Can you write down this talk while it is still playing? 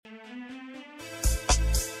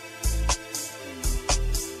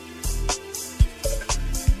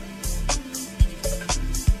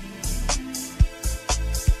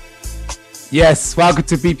Yes, welcome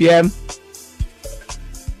to BPM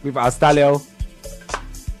with Astalio.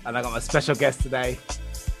 And I got my special guest today,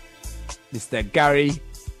 Mr. Gary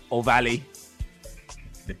O'Valley.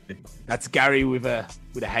 That's Gary with a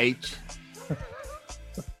H.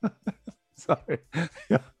 Sorry.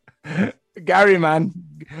 Gary, man.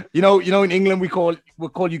 You know, in England we'll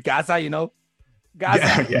call you Gaza, you know?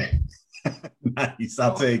 Gaza. Yeah. Nice,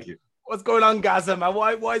 I'll take it. What's going on, Gaza, man?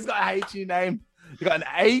 Why has got a H in your name? You got an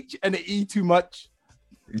H and an E too much.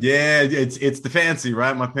 Yeah, it's the fancy,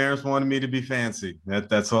 right? My parents wanted me to be fancy.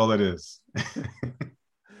 That's all it is.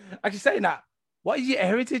 Actually, saying that, what is your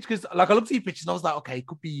heritage? Because like I looked at your pictures and I was like, okay, it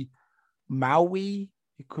could be Maui,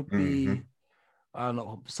 it could be I don't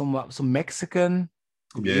know, some Mexican,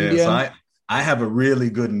 could be Indian. So I have a really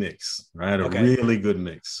good mix, right? Really good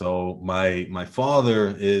mix. So my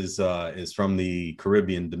father is from the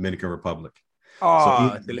Caribbean, Dominican Republic.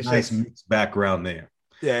 Oh, so delicious. Nice mixed background there.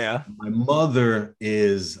 Yeah. My mother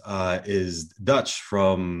is Dutch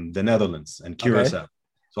from the Netherlands and Curacao. Okay.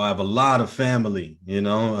 So I have a lot of family, a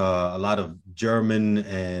lot of German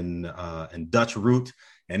and Dutch root,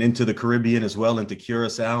 and into the Caribbean as well, into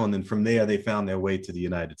Curacao. And then from there, they found their way to the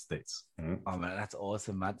United States. Mm-hmm. Oh, man, that's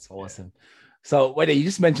awesome. That's awesome. So, wait, you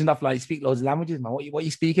just mentioned stuff like you speak loads of languages, man. What are you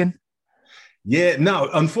speaking? Yeah, no,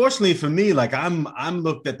 unfortunately for me, like I'm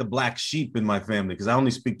looked at the black sheep in my family because I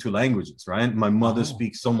only speak 2 languages, right? My mother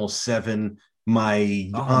speaks almost 7.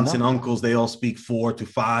 My aunts and uncles, they all speak 4 to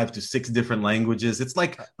 5 to 6 different languages. It's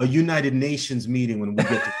like a United Nations meeting when we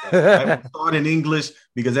get together. Right? We'll start in English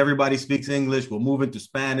because everybody speaks English. We'll move into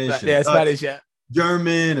Spanish. Spanish,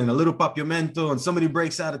 German and a little papiamento, and somebody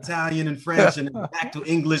breaks out Italian and French and then back to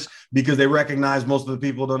English because they recognize most of the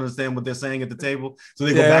people don't understand what they're saying at the table. So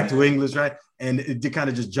they go back to English, right? And it kind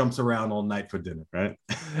of just jumps around all night for dinner, right?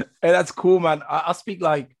 Hey, that's cool, man. I speak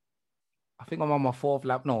like, I think I'm on my 4th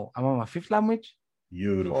language. No, I'm on my 5th language.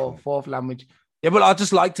 Beautiful. 4th language. Yeah, but I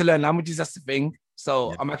just like to learn languages. That's the thing.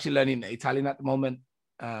 So I'm actually learning Italian at the moment,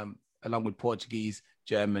 along with Portuguese,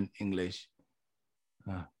 German, English.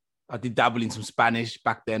 I did dabble in some Spanish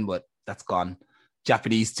back then, but that's gone.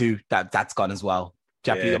 Japanese too. That's gone as well.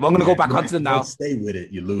 Japanese. Yeah, I'm going to go back onto them now. Stay with it.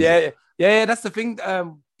 You lose. Yeah. That's the thing.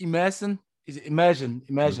 Immersion.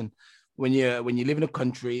 Immersion. When you live in a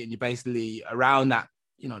country and you're basically around that,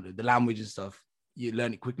 the language and stuff, you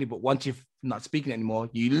learn it quickly. But once you're not speaking anymore,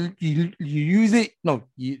 you use it. No,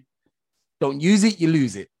 you don't use it. You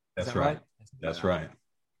lose it. That's right. That's right.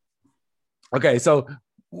 Okay, so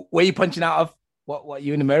where are you punching out of? What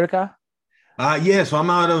you in America? So I'm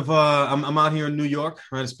out of I'm out here in New York,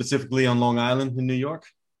 right? Specifically on Long Island in New York.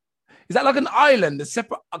 Is that like an island? It's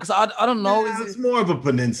separate? Because I don't know. Yeah, it's more of a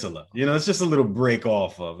peninsula. It's just a little break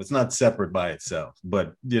off of. It's not separate by itself,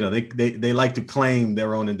 but they like to claim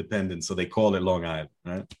their own independence, so they call it Long Island,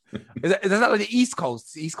 right? Is that like the East Coast?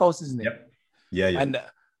 It's the East Coast, isn't it? Yep. Yeah. And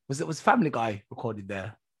was Family Guy recorded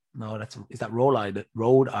there? No, is that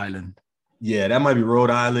Rhode Island? Yeah, that might be Rhode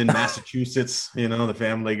Island, Massachusetts. The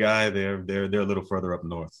Family Guy. They're a little further up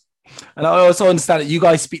north. And I also understand that you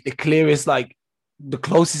guys speak the clearest, like the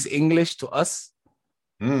closest English to us,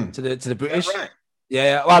 to the British. Yeah, right.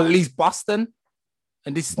 Yeah. Well, at least Boston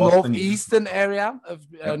and this northeastern area of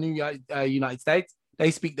United States, they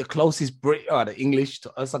speak the closest the English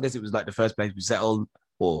to us. I guess it was like the first place we settled,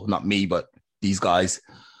 or not me, but these guys.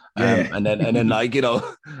 And then like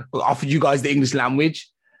offered you guys the English language.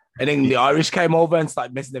 And then the Irish came over and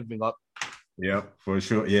started messing everything up. Yeah, for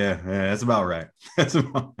sure. Yeah, that's about right.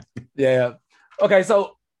 Yeah. Okay,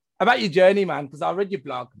 so about your journey, man, because I read your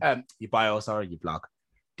blog, your bio, sorry, your blog.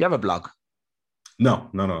 Do you have a blog? No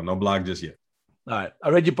blog just yet. All right, I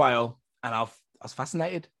read your bio and I was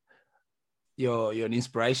fascinated. You're an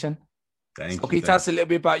inspiration. Thank you. Can you tell us a little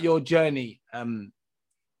bit about your journey and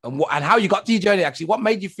how you got to your journey, actually? What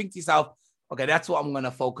made you think to yourself, okay, that's what I'm going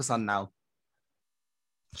to focus on now?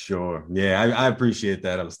 Sure. Yeah, I appreciate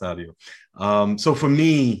that, Anastadio. So for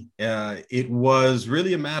me, it was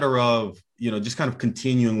really a matter of, just kind of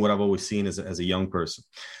continuing what I've always seen as a young person.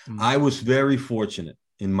 Mm-hmm. I was very fortunate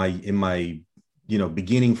in my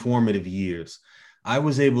beginning formative years. I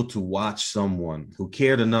was able to watch someone who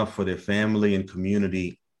cared enough for their family and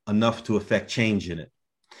community enough to affect change in it.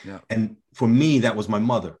 Yeah. And for me, that was my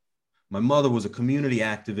mother. My mother was a community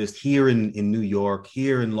activist here in New York,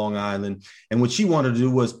 here in Long Island. And what she wanted to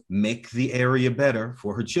do was make the area better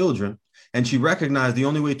for her children. And she recognized the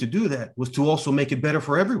only way to do that was to also make it better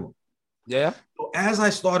for everyone. Yeah. So as I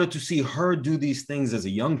started to see her do these things as a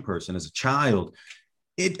young person, as a child,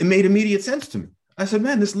 it made immediate sense to me. I said,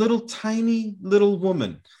 man, this little tiny little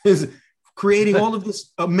woman is creating all of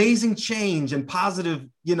this amazing change and positive,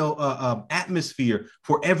 atmosphere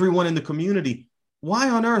for everyone in the community. Why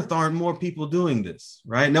on earth aren't more people doing this?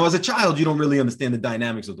 Right now, as a child, you don't really understand the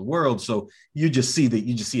dynamics of the world. So you just see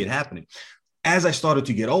it happening. As I started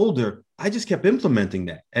to get older, I just kept implementing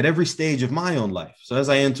that at every stage of my own life. So as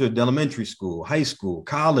I entered elementary school, high school,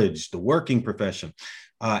 college, the working profession,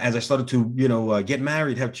 as I started to, get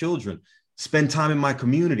married, have children, spend time in my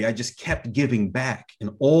community, I just kept giving back and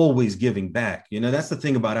always giving back. That's the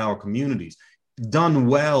thing about our communities. Done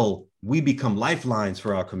well, we become lifelines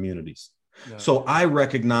for our communities. Yeah. So I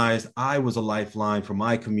recognized I was a lifeline for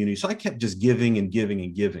my community. So I kept just giving and giving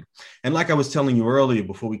and giving. And like I was telling you earlier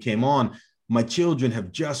before we came on, my children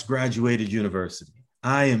have just graduated university.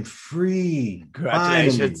 I am free.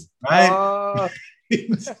 Congratulations. Finally, right?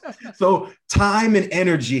 So time and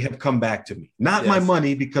energy have come back to me. Not my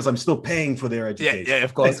money, because I'm still paying for their education. Yeah,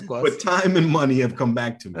 of course. But time and money have come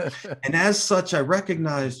back to me. And as such, I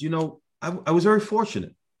recognized, I was very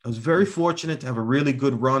fortunate. I was very fortunate to have a really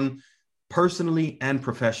good run personally and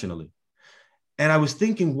professionally. And I was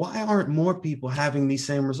thinking, why aren't more people having these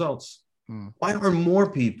same results? Why aren't more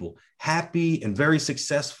people happy and very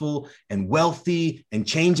successful and wealthy and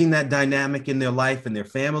changing that dynamic in their life and their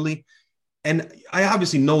family? And I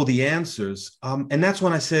obviously know the answers. And that's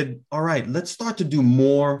when I said, all right, let's start to do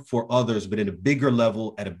more for others, but at a bigger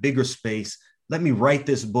level, at a bigger space. Let me write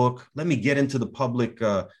this book. Let me get into the public,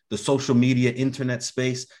 the social media, internet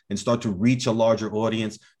space, and start to reach a larger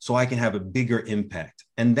audience so I can have a bigger impact.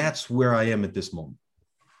 And that's where I am at this moment.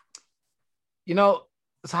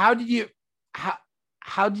 So how did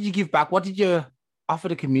you give back? What did you offer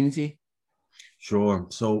the community? Sure.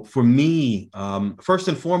 So for me, first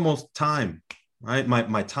and foremost, time, right?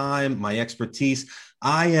 My time, my expertise.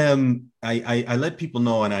 I let people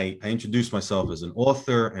know, and I introduce myself as an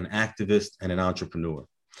author, an activist, and an entrepreneur.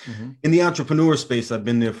 Mm-hmm. In the entrepreneur space, I've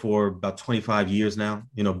been there for about 25 years now,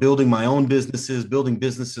 building my own businesses, building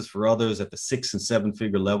businesses for others at the 6 and 7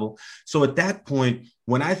 figure level. So at that point,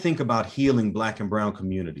 when I think about healing Black and brown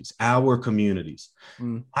communities, our communities,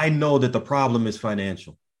 I know that the problem is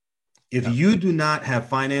financial. If you do not have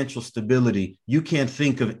financial stability, you can't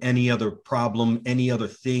think of any other problem, any other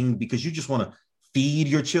thing, because you just want to feed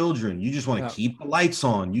your children. You just want to keep the lights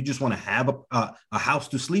on. You just want to have a house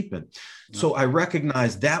to sleep in. So I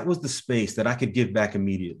recognized that was the space that I could give back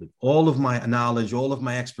immediately. All of my knowledge, all of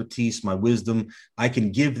my expertise, my wisdom, I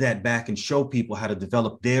can give that back and show people how to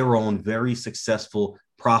develop their own very successful,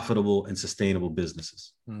 profitable, and sustainable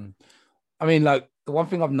businesses. I mean, like, the one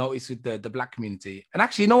thing I've noticed with the Black community, and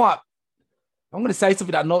actually, you know what? I'm going to say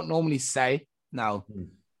something that I don't normally say now.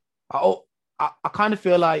 I kind of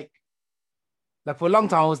feel like for a long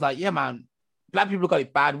time, I was like, yeah, man, Black people got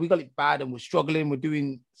it bad. We got it bad and we're struggling. We're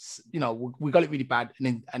doing, we got it really bad.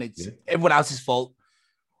 And it's everyone else's fault.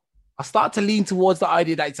 I start to lean towards the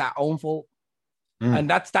idea that it's our own fault. And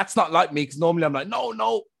that's not like me, because normally I'm like,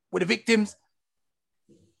 no, we're the victims.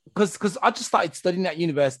 Because I just started studying at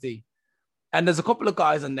university. And there's a couple of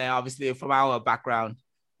guys in there, obviously, from our background.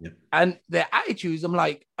 And their attitudes, I'm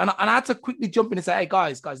like, and I had to quickly jump in and say, hey,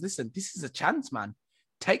 guys, listen, this is a chance, man.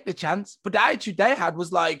 Take the chance. But the attitude they had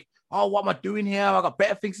was like, oh, what am I doing here? I got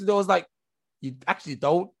better things to do. I was like, you actually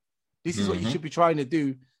don't. This is what you should be trying to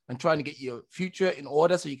do, and trying to get your future in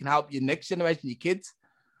order so you can help your next generation, your kids.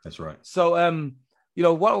 That's right. So,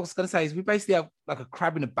 what I was going to say is we basically have like a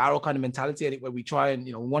crab in a barrel kind of mentality, I think, where we try and,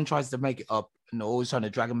 one tries to make it up and they're always trying to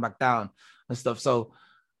drag them back down and stuff. So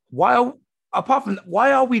apart from that,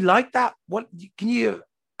 why are we like that? What can you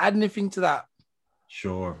add anything to that?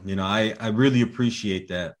 Sure. I really appreciate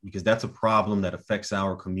that, because that's a problem that affects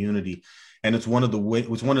our community. And it's one of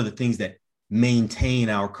the things that maintain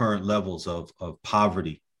our current levels of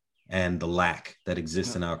poverty and the lack that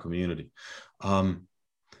exists in our community. The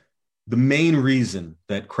main reason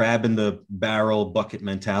that crab in the barrel bucket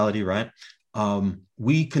mentality, right?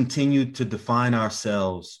 We continue to define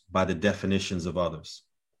ourselves by the definitions of others.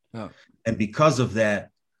 And because of that,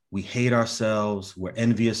 we hate ourselves. We're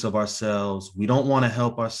envious of ourselves. We don't want to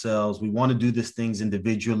help ourselves. We want to do these things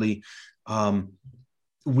individually.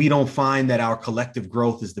 We don't find that our collective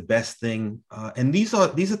growth is the best thing. And these are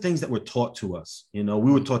things that were taught to us. We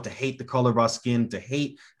were taught to hate the color of our skin, to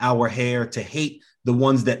hate our hair, to hate the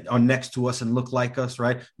ones that are next to us and look like us,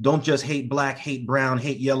 right? Don't just hate Black, hate brown,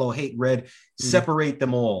 hate yellow, hate red. Separate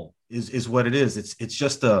them all is what it is. It's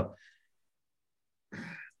just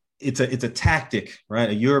it's a tactic,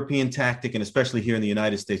 right? A European tactic. And especially here in the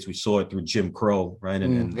United States, we saw it through Jim Crow, right?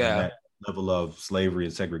 And that level of slavery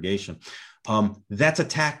and segregation. That's a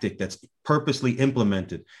tactic that's purposely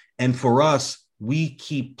implemented. And for us, we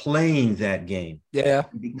keep playing that game. Yeah.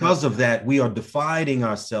 Because of that, we are dividing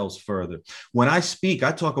ourselves further. When I speak,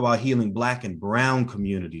 I talk about healing Black and brown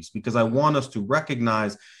communities because I want us to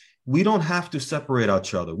recognize we don't have to separate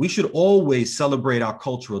each other. We should always celebrate our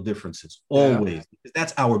cultural differences, always, because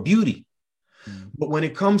that's our beauty. But when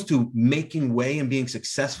it comes to making way and being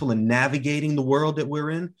successful in navigating the world that we're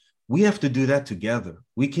in, we have to do that together.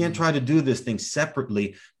 We can't try to do this thing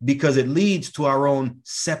separately because it leads to our own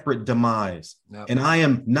separate demise. Yep. And I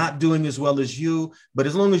am not doing as well as you, but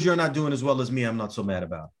as long as you're not doing as well as me, I'm not so mad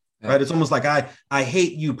about it. Yep. Right? It's almost like I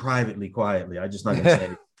hate you privately, quietly. I'm just not going to say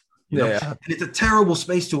it. You know? And it's a terrible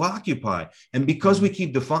space to occupy. And because we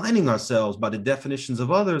keep defining ourselves by the definitions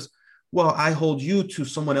of others, well, I hold you to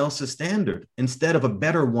someone else's standard instead of a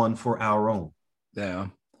better one for our own. Yeah.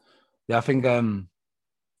 I think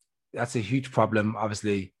that's a huge problem.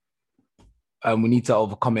 Obviously, we need to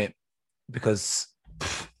overcome it because,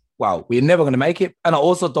 we're never going to make it. And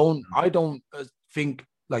I don't think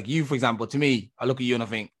like you, for example, to me, I look at you and I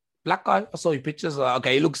think, Black guy, I saw your pictures.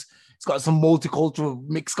 Okay, it's got some multicultural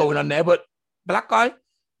mix going on there, but Black guy,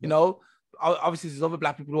 you know, obviously there's other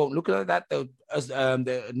Black people who won't look at that.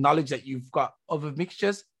 The knowledge that you've got other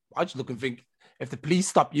mixtures. I just look and think, if the police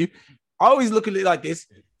stop you, I always look at it like this.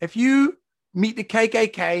 If you meet the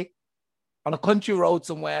KKK on a country road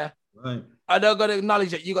somewhere, right, and they're going to acknowledge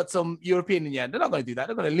that you got some European in you, they're not going to do that.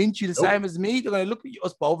 They're going to lynch you the same as me. They're going to look at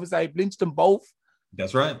us both and say, lynch them both.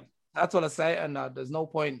 That's right. That's what I say. And there's no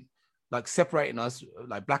point like separating us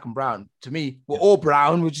like Black and brown. To me, we're all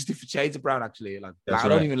brown. We're just different shades of brown, actually. Like I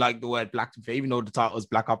don't even like the word Black to me, even though the title is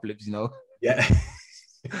Black Apocalypse, you know? Yeah.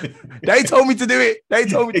 They told me to do it. They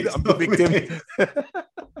told me to do it. I'm the victim.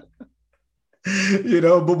 You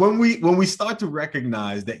know, but when we start to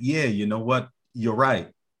recognize that, you know what, you're right.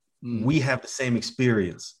 We have the same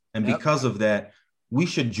experience. And because of that, we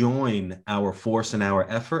should join our force and our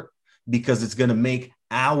effort because it's going to make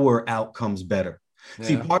our outcomes better. Yeah.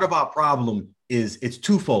 See, part of our problem is it's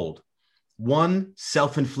twofold. One,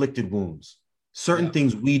 self-inflicted wounds, certain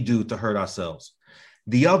things we do to hurt ourselves.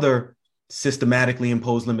 The other, systematically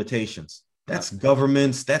imposed limitations. That's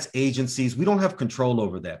governments, that's agencies. We don't have control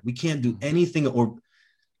over that. We can't do anything, or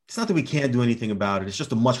it's not that we can't do anything about it. It's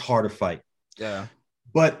just a much harder fight. Yeah.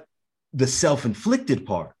 But the self-inflicted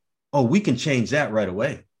part, we can change that right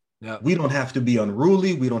away. Yeah. We don't have to be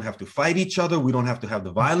unruly. We don't have to fight each other. We don't have to have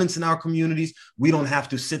the violence in our communities. We don't have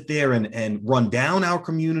to sit there and run down our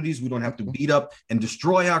communities. We don't have to beat up and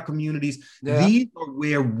destroy our communities. Yeah. These are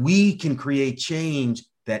where we can create change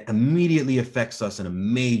that immediately affects us in a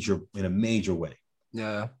major way.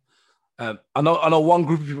 Yeah. I know one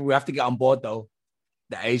group of people we have to get on board though.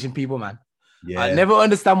 The Asian people, man. Yeah. I never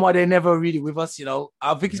understand why they're never really with us, you know.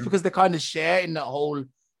 I think it's because they kind of share in that whole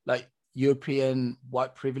like European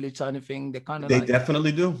white privilege kind of thing. They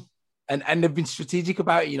definitely do. And they've been strategic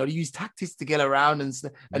about it, you know, they use tactics to get around and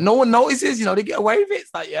no one notices, you know, they get away with it.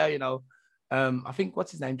 It's like, you know, I think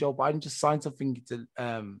what's his name? Joe Biden just signed something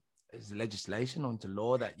to is legislation or into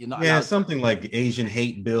law that you're not allowed something like Asian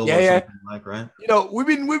hate bill or something like, right? You know, we've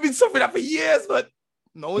been suffering that for years, but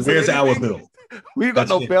no one's where's our bill? We've got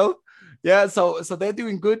no bill. Yeah, so they're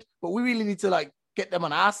doing good, but we really need to like get them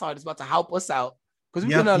on our side. It's about to help us out because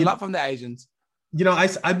we've learned a lot from the Asians. You know,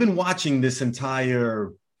 I've been watching this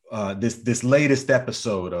entire this latest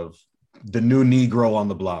episode of the new Negro on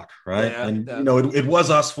the block, right? You know, it was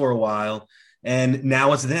us for a while. And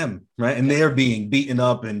now it's them, right? And they're being beaten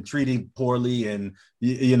up and treated poorly and,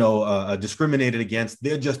 you know, discriminated against.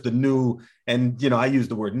 They're just the new, and, you know, I use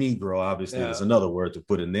the word Negro, obviously, there's another word to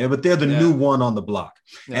put in there, but they're the new one on the block.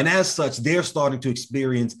 Yeah. And as such, they're starting to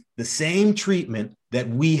experience the same treatment that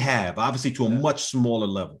we have, obviously to a much smaller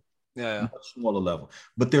level. Much smaller level,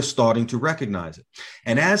 but they're starting to recognize it.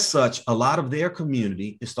 And as such, a lot of their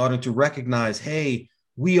community is starting to recognize, hey,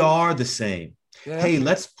 we are the same. Yeah. Hey,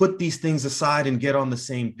 let's put these things aside and get on the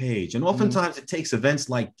same page. And oftentimes it takes events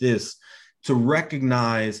like this to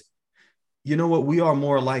recognize, you know what, we are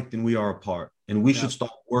more alike than we are apart. And we should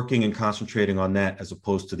start working and concentrating on that as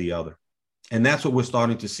opposed to the other. And that's what we're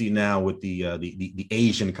starting to see now with the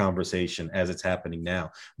Asian conversation as it's happening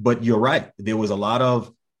now. But you're right. There was a lot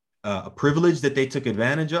of privilege that they took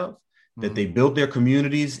advantage of. That they built their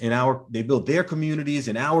communities in our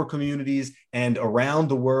communities and around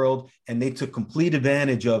the world. And they took complete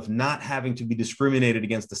advantage of not having to be discriminated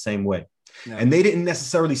against the same way. Yeah. And they didn't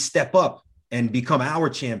necessarily step up and become our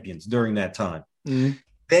champions during that time.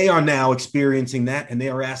 They are now experiencing that and they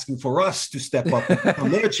are asking for us to step up and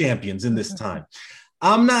become their champions in this time.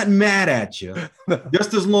 I'm not mad at you,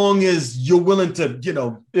 just as long as you're willing to,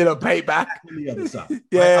 pay back on the other side.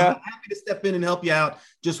 Yeah. Right? I'm happy to step in and help you out.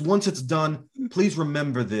 Just once it's done, please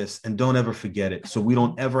remember this and don't ever forget it, so we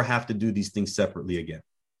don't ever have to do these things separately again.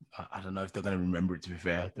 I don't know if they're going to remember it, to be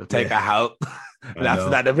fair. They'll take our help. And after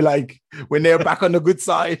that, they'll be like, when they're back on the good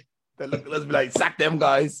side, they'll look at us and be like, sack them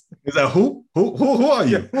guys. Is that who? Who are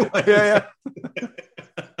you? Yeah.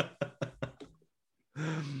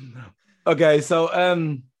 Okay, so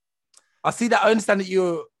I see that. I understand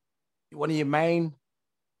that one of your main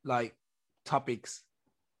topics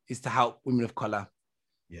is to help women of color.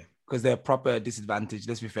 Yeah, because they're proper disadvantaged.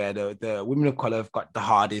 Let's be fair. The women of color have got the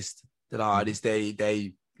hardest.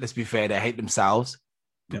 They let's be fair. They hate themselves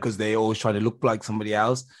because they always try to look like somebody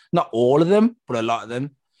else. Not all of them, but a lot of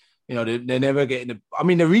them. They're never getting.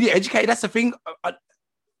 They're really educated. That's the thing.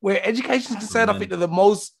 Where education is concerned, I think they're the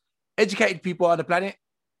most educated people on the planet.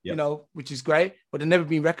 Yep. Which is great, but they've never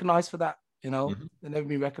been recognized for that. They've never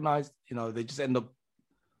been recognized. They just end up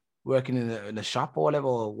working in a shop or whatever,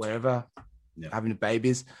 or wherever, having the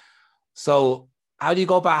babies. So how do you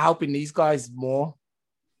go about helping these guys more?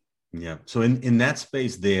 Yeah. So in that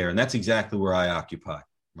space there, and that's exactly where I occupy,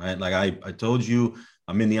 right? Like I told you,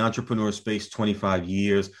 I'm in the entrepreneur space 25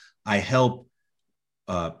 years. I help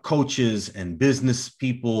coaches and business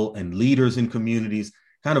people and leaders in communities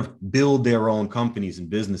kind of build their own companies and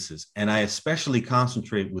businesses. And I especially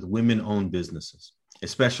concentrate with women-owned businesses,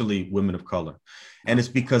 especially women of color. And it's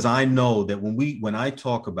because I know that when I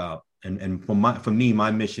talk about, and for me,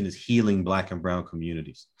 my mission is healing Black and brown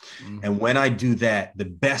communities. Mm-hmm. And when I do that, the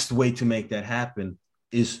best way to make that happen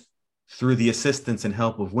is through the assistance and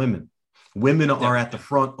help of women. Women are at the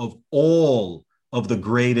front of all of the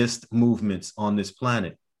greatest movements on this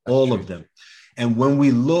planet, all of them. And when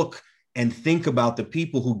we look and think about the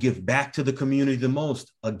people who give back to the community the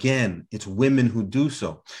most, again, it's women who do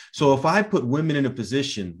so. So if I put women in a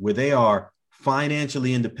position where they are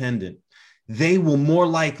financially independent, they will more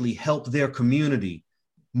likely help their community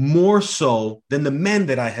more so than the men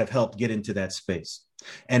that I have helped get into that space.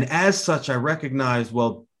 And as such, I recognize,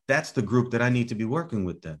 well, that's the group that I need to be working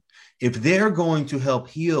with then. If they're going to help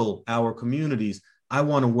heal our communities, I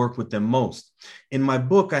want to work with them most. In my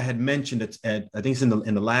book, I had mentioned it, I think it's in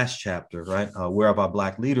the last chapter, right? Where have our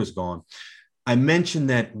Black leaders gone? I mentioned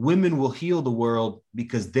that women will heal the world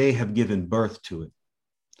because they have given birth to it.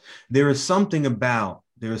 There's something about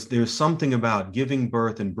giving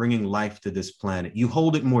birth and bringing life to this planet. You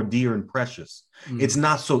hold it more dear and precious. Mm. It's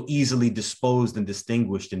not so easily disposed and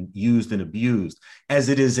distinguished and used and abused as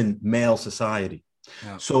it is in male society.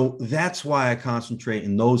 Yeah. So that's why I concentrate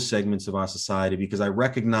in those segments of our society, because I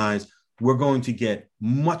recognize we're going to get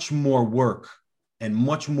much more work and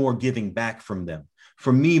much more giving back from them.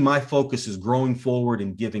 For me, my focus is growing forward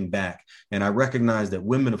and giving back. And I recognize that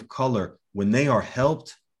women of color, when they are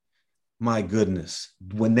helped, my goodness,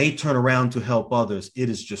 when they turn around to help others, it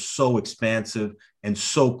is just so expansive and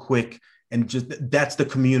so quick. And just that's the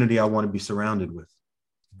community I want to be surrounded with.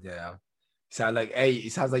 Yeah.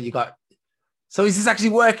 It sounds like you got. So is this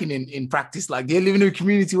actually working in practice? Like, do you live in a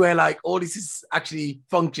community where all this is actually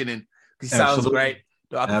functioning? Because it sounds great.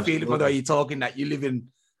 I can feel it from the way you're talking, that you live in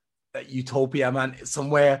that utopia, man,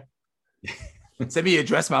 somewhere. Send me your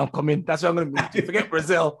address, man. I'm coming. That's where I'm going to move to. Forget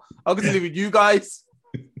Brazil. I'm going to live with you guys,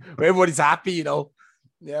 where everybody's happy,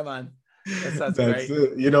 Yeah, man. That's great.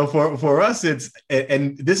 For us,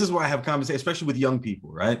 and this is why I have conversations, especially with young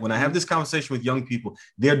people, right? When I have this conversation with young people,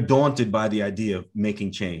 they're daunted by the idea of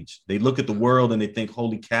making change. They look at the world and they think,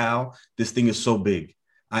 holy cow, this thing is so big.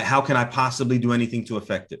 How can I possibly do anything to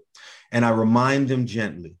affect it? And I remind them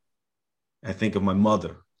gently. I think of my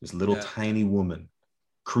mother, this little tiny woman,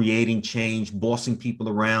 creating change, bossing people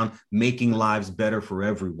around, making lives better for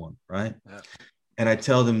everyone, right? Yeah. And I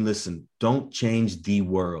tell them, listen, don't change the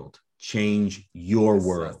world. Change your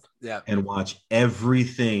world, and watch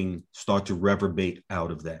everything start to reverberate out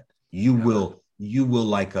of that. You will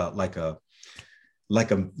like a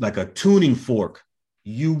tuning fork.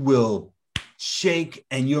 You will shake,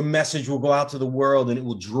 and your message will go out to the world, and it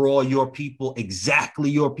will draw your people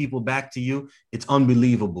back to you. It's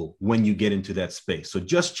unbelievable when you get into that space. So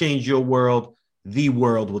just change your world. The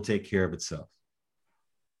world will take care of itself.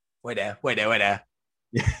 Wait there.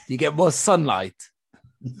 You get more sunlight.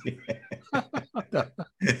 That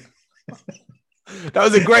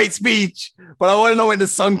was a great speech, but I want to know when the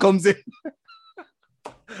sun comes in,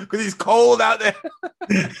 because it's cold out there.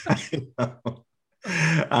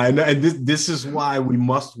 I know, and this is why we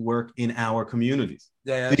must work in our communities.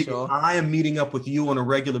 Sure. I am meeting up with you on a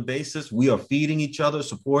regular basis. We are feeding each other,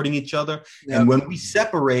 supporting each other, and when we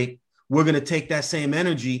separate, we're going to take that same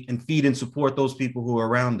energy and feed and support those people who are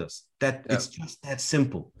around us. It's just that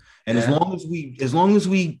simple. And as long as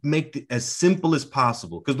we make it as simple as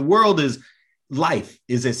possible, because life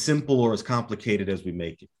is as simple or as complicated as we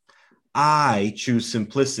make it. I choose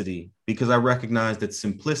simplicity because I recognize that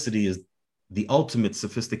simplicity is the ultimate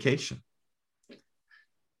sophistication.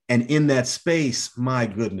 And in that space, my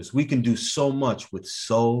goodness, we can do so much with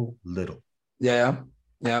so little. Yeah.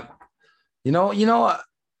 You know what?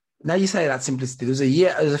 Now you say that simplicity. It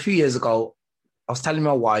was a few years ago, I was telling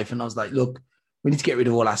my wife, and I was like, look, we need to get rid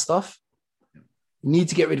of all that stuff. We need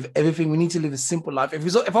to get rid of everything. We need to live a simple life.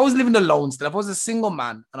 If I was living alone still, if I was a single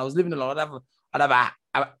man and I was living alone,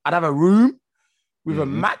 I'd have a room with a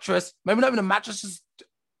mattress. Maybe not even a mattress, just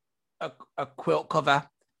a quilt cover,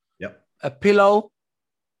 a pillow,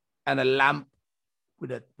 and a lamp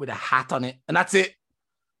with a hat on it, and that's it.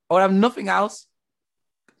 I would have nothing else,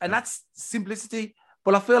 and that's simplicity.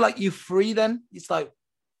 But I feel like you're free. Then it's like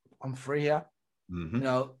I'm free here,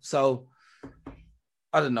 So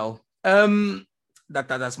I don't know.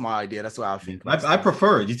 That's my idea. That's what I think. I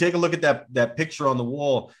prefer it. You take a look at that picture on the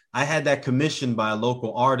wall. I had that commissioned by a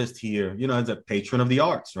local artist here, as a patron of the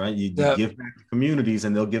arts, right? You give back to communities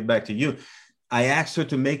and they'll give back to you. I asked her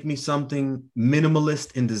to make me something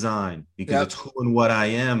minimalist in design because it's who and what I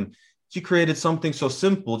am. She created something so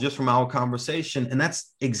simple just from our conversation. And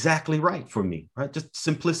that's exactly right for me, right? Just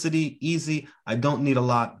simplicity, easy. I don't need a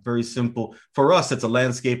lot, very simple. For us, it's a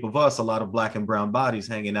landscape of us, a lot of black and brown bodies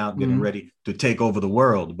hanging out, getting ready to take over the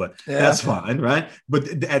world. But that's fine, right?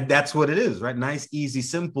 But that's what it is, right? Nice, easy,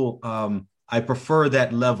 simple. I prefer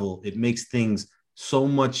that level. It makes things so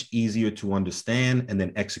much easier to understand and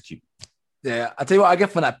then execute. Yeah, I tell you what I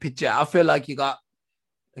get from that picture. I feel like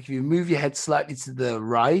if you move your head slightly to the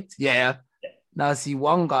right, now I see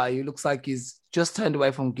one guy who looks like he's just turned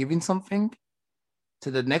away from giving something to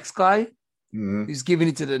the next guy, who's giving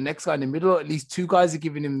it to the next guy in the middle. At least two guys are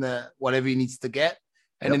giving him whatever he needs to get,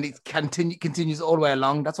 and then it continues all the way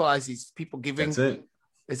along. That's what I see. People giving. That's it.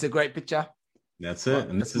 It's a great picture. That's it.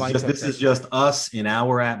 And this is just us in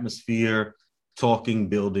our atmosphere, talking,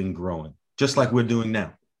 building, growing, just like we're doing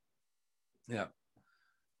now. Yeah.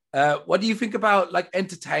 What do you think about like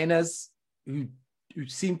entertainers who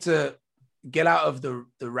seem to get out of the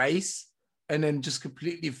race and then just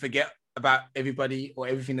completely forget about everybody or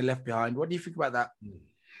everything they left behind? What do you think about that?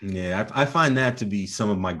 Yeah, I find that to be some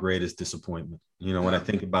of my greatest disappointment. When I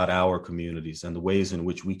think about our communities and the ways in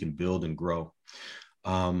which we can build and grow.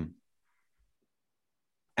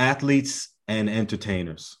 Athletes and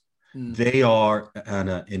entertainers, they are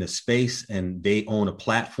in a space and they own a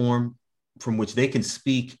platform from which they can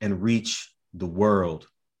speak and reach the world.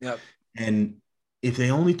 Yep. And if they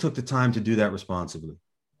only took the time to do that responsibly,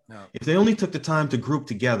 if they only took the time to group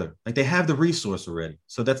together, like they have the resource already,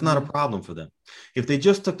 so that's not a problem for them. If they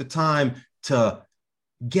just took the time to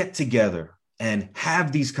get together and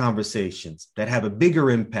have these conversations that have a bigger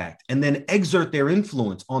impact and then exert their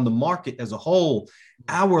influence on the market as a whole,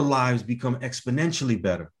 our lives become exponentially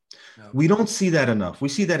better. We don't see that enough. We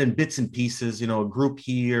see that in bits and pieces, a group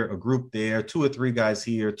here, a group there, 2 or 3 guys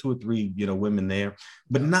here, 2 or 3, women there,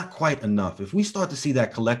 but not quite enough. If we start to see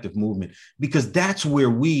that collective movement, because that's where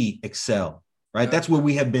we excel, right? That's where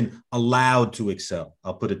we have been allowed to excel.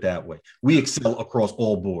 I'll put it that way. We excel across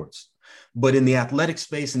all boards. But in the athletic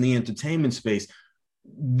space and the entertainment space,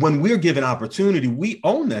 when we're given opportunity, we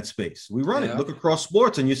own that space. We run it. Look across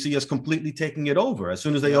sports and you see us completely taking it over. As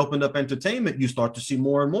soon as they opened up entertainment, you start to see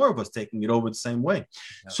more and more of us taking it over the same way.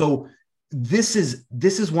 So this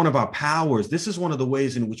is one of our powers. This is one of the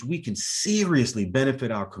ways in which we can seriously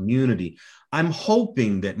benefit our community. I'm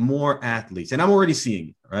hoping that more athletes, and I'm already seeing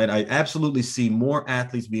it, right? I absolutely see more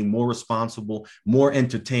athletes being more responsible, more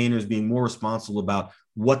entertainers being more responsible about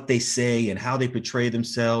what they say and how they portray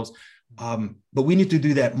themselves. But we need to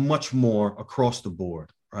do that much more across the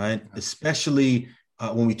board, right? Especially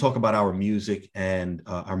when we talk about our music and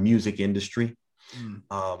our music industry.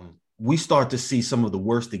 We start to see some of the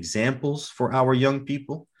worst examples for our young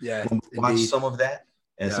people. Yeah, when we watch some of that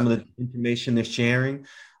and some of the information they're sharing.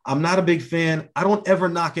 I'm not a big fan. I don't ever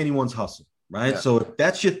knock anyone's hustle, right? So if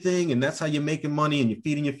that's your thing and that's how you're making money and you're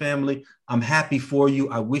feeding your family, I'm happy for you.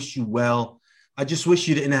 I wish you well. I just wish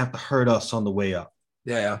you didn't have to hurt us on the way up.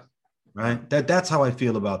 Yeah. Right. That's how I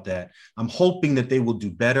feel about that. I'm hoping that they will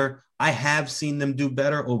do better. I have seen them do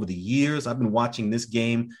better over the years. I've been watching this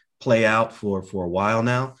game play out for a while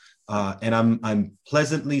now. And I'm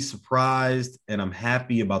pleasantly surprised and I'm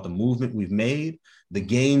happy about the movement we've made, the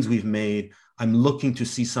gains we've made. I'm looking to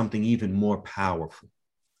see something even more powerful.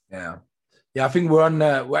 Yeah. I think we're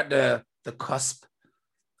at the cusp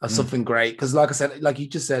of something great. Because like I said, like you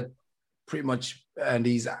just said, pretty much, and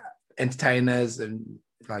these entertainers and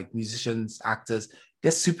like musicians, actors,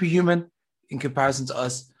 they're superhuman in comparison to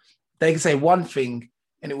us. They can say one thing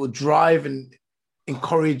and it will drive and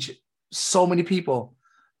encourage so many people,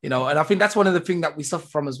 you know. And I think that's one of the things that we suffer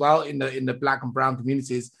from as well in the Black and brown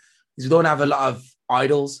communities, is we don't have a lot of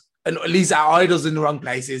idols, and at least our idols in the wrong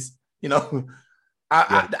places, you know.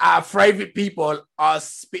 Our favorite people are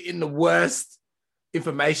spitting the worst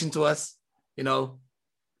information to us, you know.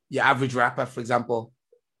 Your average rapper, for example,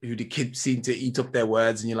 who the kids seem to eat up their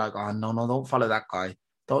words, and you're like, oh no, don't follow that guy.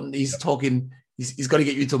 He's talking, he's going to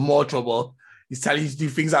get you into more trouble. He's telling you to do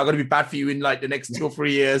things that are going to be bad for you in like the next 2 or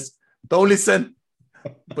 3 years. Don't listen.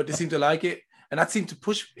 But they seem to like it. And that seems to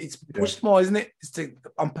push, it's pushed more, isn't it? It's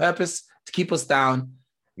on purpose to keep us down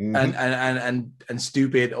and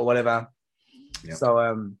stupid or whatever. Yeah.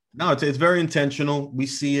 So no, it's very intentional. We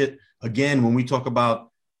see it again when we talk about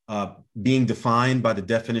being defined by the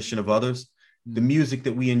definition of others. The music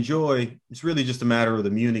that we enjoy, it's really just a matter of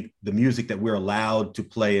the music that we're allowed to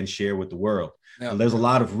play and share with the world. Yeah. There's a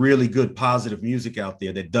lot of really good, positive music out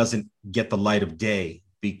there that doesn't get the light of day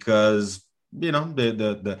because, you know,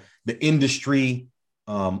 the industry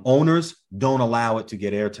owners don't allow it to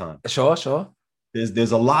get airtime. Sure.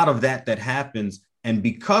 There's a lot of that happens. And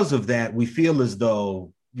because of that, we feel as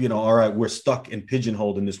though, you know, all right, we're stuck and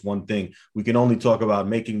pigeonholed in this one thing. We can only talk about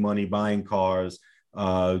making money, buying cars,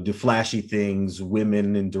 the flashy things,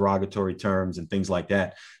 women in derogatory terms and things like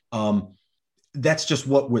that. That's just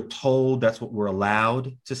what we're told. That's what we're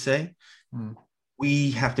allowed to say.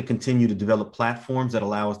 We have to continue to develop platforms that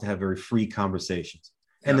allow us to have very free conversations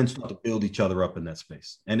and then start to build each other up in that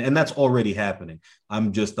space. And that's already happening.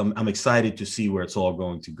 I'm excited to see where it's all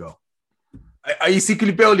going to go. Are you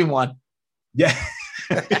secretly building one? Yeah.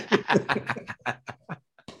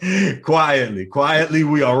 Quietly,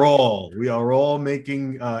 we are all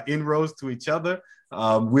making inroads to each other.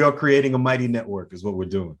 We are creating a mighty network is what we're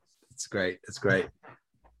doing. It's great.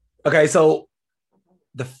 Okay, so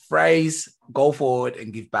the phrase "go forward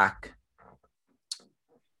and give back."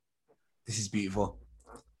 This is beautiful.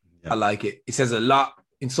 Yeah. I like it. It says a lot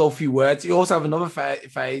in so few words. You also have another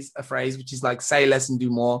phrase which is like "say less and do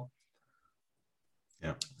more."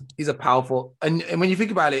 Yeah, these are powerful. And when you think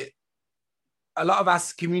about it, a lot of our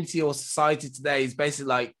community or society today is basically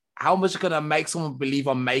like, how much can I make someone believe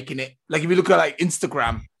I'm making it? Like if you look at like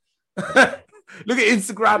Instagram, look at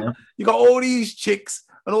Instagram, yeah. You got all these chicks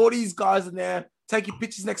and all these guys in there taking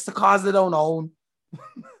pictures next to cars they don't own,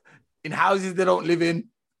 in houses they don't live in,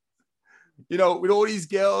 you know, with all these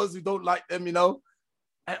girls who don't like them, you know.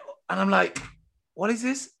 And I'm like, what is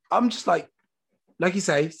this? I'm just like you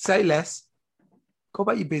say less. Go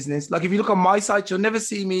about your business. Like if you look on my site, you'll never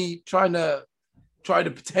see me trying to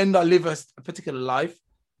pretend I live a particular life.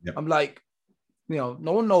 Yep. I'm like, you know,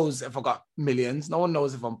 no one knows if I got millions. No one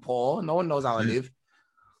knows if I'm poor. No one knows how I live.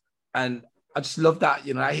 And I just love that,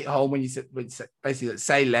 you know, I hit home when you said basically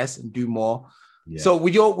say less and do more. Yeah. So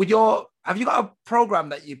with your, have you got a program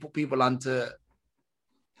that you put people onto?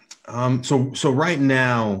 So right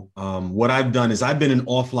now, what I've done is I've been an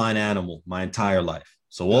offline animal my entire life.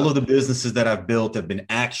 So all of the businesses that I've built have been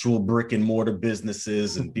actual brick and mortar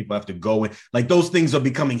businesses, and people have to go in. Like those things are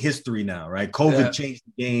becoming history now, right? COVID changed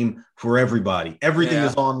the game for everybody. Everything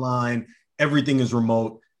is online. Everything is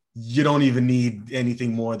remote. You don't even need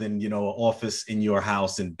anything more than, you know, an office in your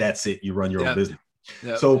house, and that's it. You run your own business.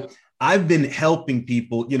 So I've been helping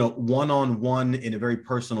people, you know, one-on-one in a very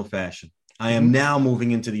personal fashion. I am now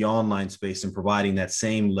moving into the online space and providing that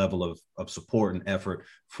same level of support and effort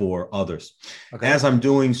for others. Okay. As I'm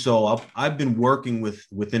doing so, I've been working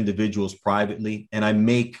with individuals privately, and I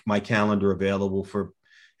make my calendar available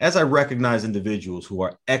as I recognize individuals who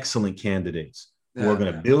are excellent candidates, who are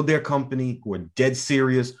going to build their company, who are dead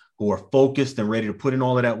serious, who are focused and ready to put in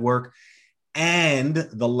all of that work. And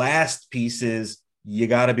the last piece is you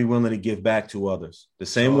got to be willing to give back to others. The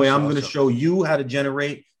same way I'm going to show you how to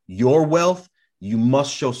generate your wealth, you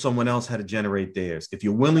must show someone else how to generate theirs. If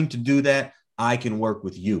you're willing to do that, I can work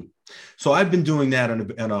with you. So I've been doing that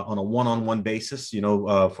on a one-on-one basis, you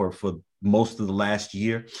know, for most of the last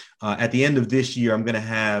year. At the end of this year, I'm going to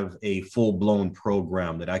have a full-blown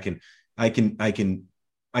program that I can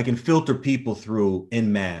filter people through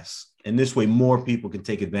en masse. And this way, more people can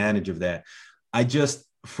take advantage of that.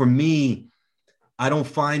 For me, I don't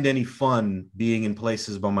find any fun being in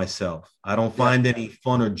places by myself. I don't find any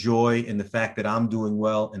fun or joy in the fact that I'm doing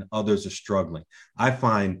well and others are struggling. I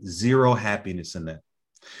find zero happiness in that.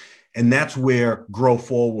 And that's where Grow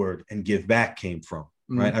Forward and Give Back came from,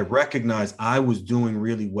 right? I recognized I was doing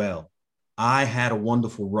really well. I had a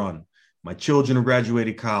wonderful run. My children have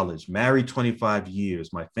graduated college, married 25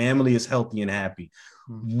 years. My family is healthy and happy.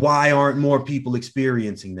 Why aren't more people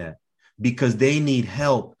experiencing that? Because they need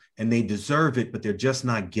help and they deserve it, but they're just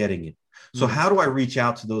not getting it. So how do I reach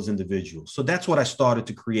out to those individuals? So that's what I started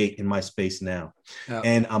to create in my space now. Yeah.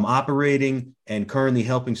 And I'm operating and currently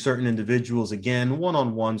helping certain individuals, again,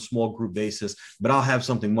 one-on-one, small group basis, but I'll have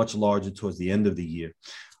something much larger towards the end of the year.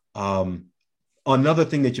 Another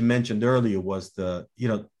thing that you mentioned earlier was the,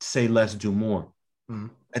 say less, do more.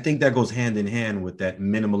 I think that goes hand in hand with that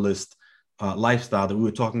minimalist lifestyle that we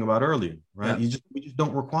were talking about earlier, right? Yeah. We just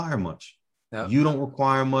don't require much. Yeah. You don't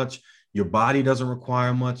require much. Your body doesn't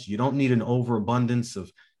require much. You don't need an overabundance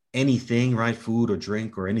of anything, right? Food or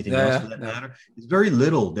drink or anything else for that matter. It's very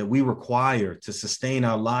little that we require to sustain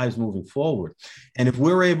our lives moving forward. And if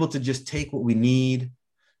we're able to just take what we need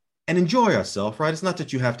and enjoy ourselves, right? It's not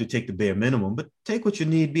that you have to take the bare minimum, but take what you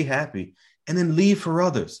need, be happy, and then leave for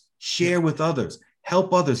others, share with others,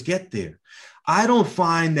 help others get there. I don't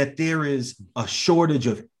find that there is a shortage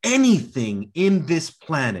of anything in this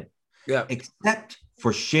planet except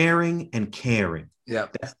for sharing and caring. Yeah.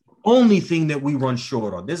 That's the only thing that we run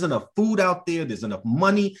short on. There's enough food out there. There's enough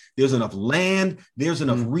money. There's enough land. There's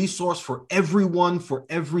enough resource for everyone, for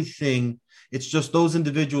everything. It's just those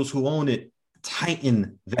individuals who own it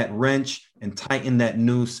tighten that wrench and tighten that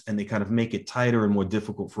noose, and they kind of make it tighter and more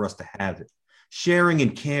difficult for us to have it. Sharing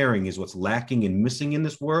and caring is what's lacking and missing in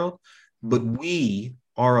this world. But we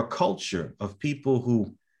are a culture of people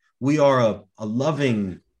who, we are a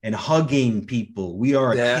loving and hugging people. We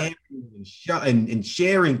are caring and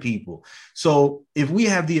sharing people. So if we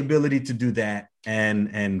have the ability to do that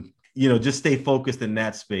and just stay focused in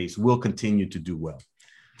that space, we'll continue to do well.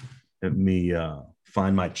 Let me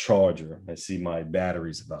find my charger. I see my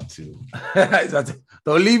battery's about to.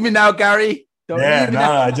 Don't leave me now, Gary.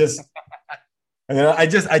 I just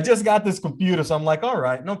got this computer, so I'm like, all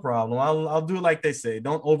right, no problem. I'll do like they say.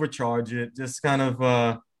 Don't overcharge it. Just kind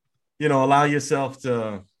of allow yourself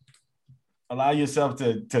to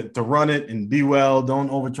run it and be well. Don't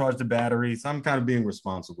overcharge the batteries. I'm kind of being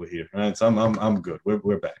responsible here. Right? So I'm good.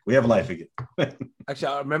 We're back. We have life again. Actually,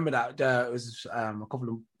 I remember that it was a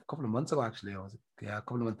couple of months ago. Actually, a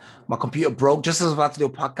couple of months. My computer broke just as I was about to do a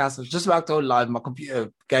podcast. I was just about to go live. My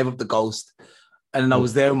computer gave up the ghost, and then I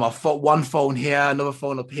was there with my one phone here, another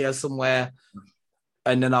phone up here somewhere,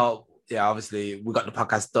 and then obviously we got the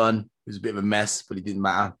podcast done. It was a bit of a mess, but it didn't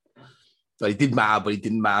matter. So it did matter, but it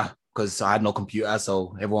didn't matter, because I had no computer,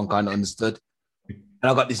 so everyone kind of understood. And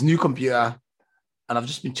I got this new computer, and I've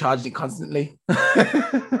just been charging it constantly.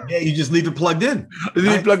 Yeah, you just leave it plugged in.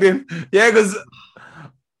 Yeah, because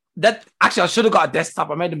I should have got a desktop.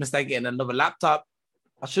 I made a mistake getting another laptop.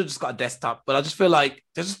 I should have just got a desktop, but I just feel like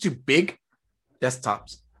they're just too big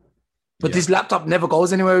desktops. But this laptop never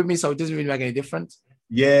goes anywhere with me, so it doesn't really make any difference.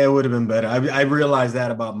 Yeah, it would have been better. I realized that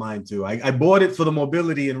about mine too. I bought it for the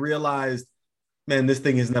mobility and realized, man, this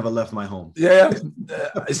thing has never left my home. Yeah,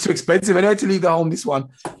 it's too expensive anyway to leave the home, this one.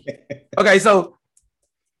 Okay, so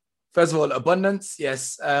first of all, abundance.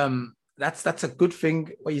 Yes, that's a good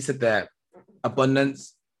thing, what you said there,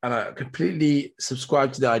 abundance. And I completely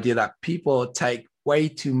subscribe to the idea that people take way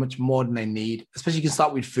too much more than they need, especially you can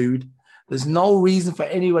start with food. There's no reason for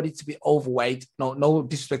anybody to be overweight. No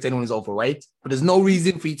disrespect to anyone who's overweight, but there's no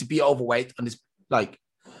reason for you to be overweight on this. Like,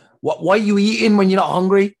 why are you eating when you're not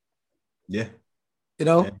hungry? Yeah.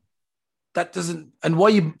 That doesn't, and why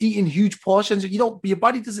you eating huge portions? Your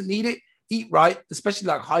body doesn't need it. Eat right, especially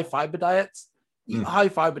like high fiber diets. Eat high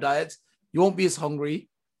fiber diets. You won't be as hungry.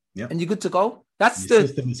 Yeah. And you're good to go. That's your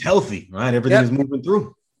system is healthy, right? Everything is moving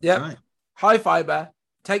through. Yeah. Right. High fiber.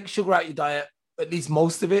 Take sugar out your diet, at least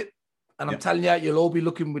most of it. And I'm telling you, you'll all be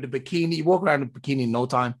looking with a bikini. You walk around with a bikini in no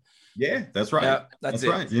time. Yeah, that's right. Yeah, that's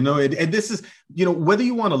right. And this is, whether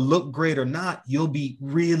you want to look great or not, you'll be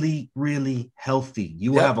really, really healthy.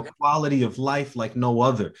 You will have a quality of life like no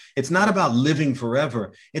other. It's not about living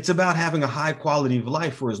forever. It's about having a high quality of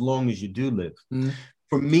life for as long as you do live.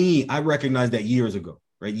 For me, I recognized that years ago,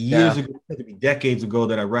 right? Years ago, maybe decades ago,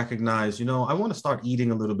 that I recognized, I want to start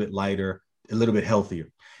eating a little bit lighter, a little bit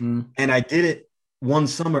healthier. And I did it one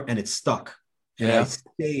summer and it stuck. And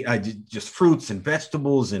I did just fruits and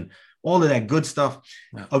vegetables and all of that good stuff.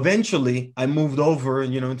 Yeah. Eventually, I moved over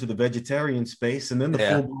and, into the vegetarian space and then the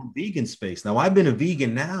full-blown vegan space. Now, I've been a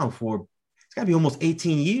vegan now for, it's got to be almost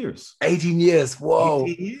 18 years. 18 years. Whoa.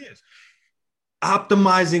 18 years.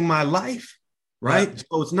 Optimizing my life, right? Yeah.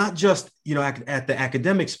 So it's not just, at the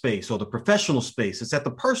academic space or the professional space. It's at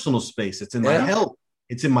the personal space. It's in my health.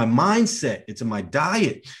 It's in my mindset. It's in my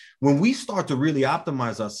diet. When we start to really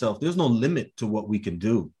optimize ourselves, there's no limit to what we can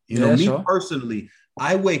do. Me personally,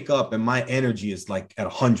 I wake up and my energy is like at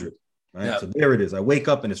 100, right? Yep. So there it is. I wake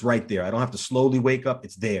up and it's right there. I don't have to slowly wake up.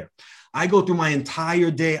 It's there. I go through my entire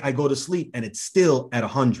day. I go to sleep and it's still at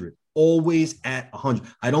 100, always at 100.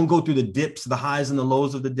 I don't go through the dips, the highs and the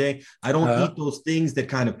lows of the day. I don't eat those things that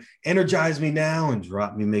kind of energize me now and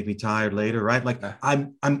drop me, make me tired later, right? Like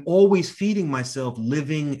I'm always feeding myself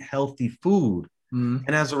living healthy food.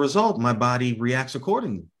 And as a result, my body reacts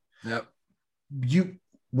accordingly. Yep.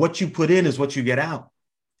 What you put in is what you get out.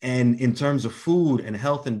 And in terms of food and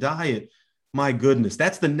health and diet, my goodness,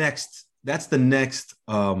 that's the next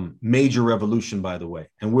major revolution, by the way.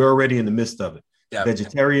 And we're already in the midst of it. Yep.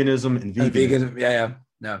 Vegetarianism and veganism. Yeah.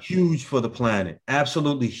 No. Huge for the planet.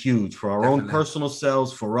 Absolutely huge for our own personal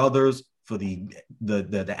selves, for others, for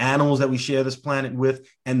the animals that we share this planet with,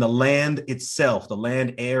 and the land itself, the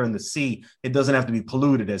land, air, and the sea. It doesn't have to be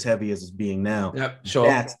polluted as heavy as it's being now. Yep, sure.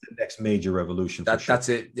 That's the next major revolution. That's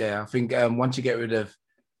it. Yeah, I think once you get rid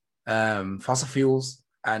of fossil fuels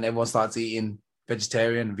and everyone starts eating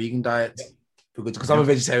vegetarian and vegan diets, because I'm a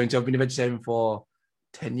vegetarian too. I've been a vegetarian for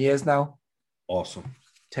 10 years now. Awesome.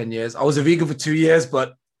 10 years. I was a vegan for 2 years,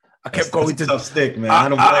 but I kept going to tough stick, man. I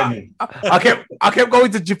don't blame you. I kept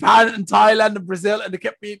going to Japan and Thailand and Brazil, and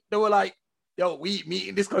they were like, "Yo, we eat meat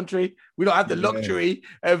in this country. We don't have the luxury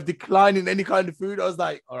of declining any kind of food." I was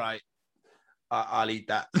like, "All right, I'll eat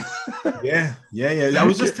that." Yeah. I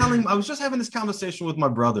was just having this conversation with my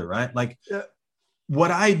brother, right? Like,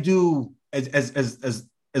 what I do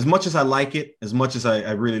as much as I like it, as much as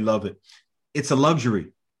I really love it, it's a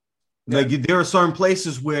luxury. Like there are certain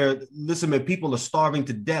places where, listen, man, people are starving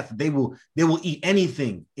to death. They will eat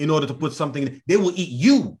anything in order to put something. They will eat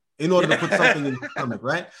you in order to put something in the stomach,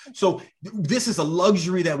 right? So this is a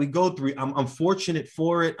luxury that we go through. I'm fortunate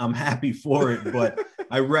for it. I'm happy for it, but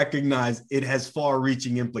I recognize it has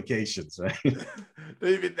far-reaching implications, right?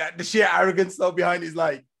 Even that, the sheer arrogance though behind is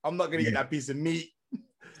like, I'm not gonna eat that piece of meat.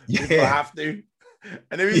 If I have to.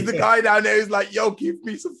 And there was the guy down there who's like, "Yo, give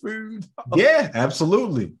me some food." Yeah,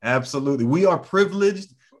 absolutely. We are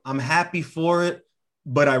privileged. I'm happy for it,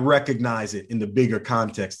 but I recognize it in the bigger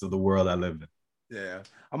context of the world I live in. Yeah,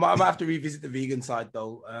 I might have to revisit the vegan side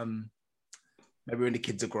though. Maybe when the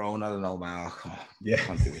kids are grown, I don't know, man. Yeah,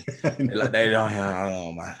 can't do it. Like they don't. I don't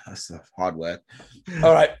know, man. That's hard work.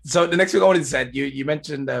 All right. So the next thing I wanted to say, you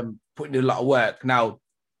mentioned putting in a lot of work. Now,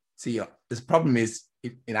 see, this problem is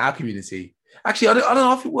in our community. Actually, I don't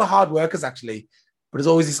know if we're hard workers, actually, but there's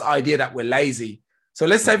always this idea that we're lazy. So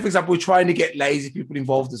let's say, for example, we're trying to get lazy people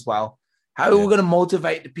involved as well. How are we going to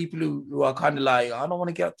motivate the people who are kind of like, I don't want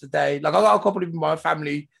to get up today? Like, I got a couple of my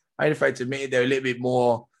family, I ain't afraid to admit it, they're a little bit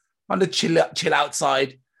more on the chill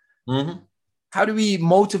outside. Mm-hmm. How do we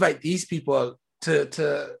motivate these people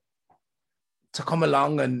to come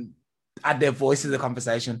along and add their voice to the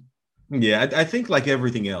conversation? Yeah, I think like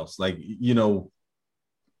everything else, like,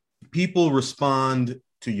 people respond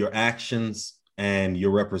to your actions and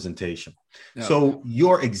your representation. Yeah. So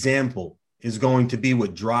your example is going to be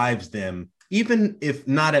what drives them, even if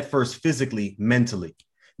not at first physically, mentally.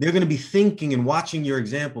 They're going to be thinking and watching your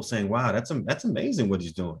example saying, wow, that's amazing what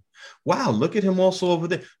he's doing. Wow, look at him also over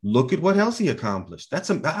there. Look at what else he accomplished.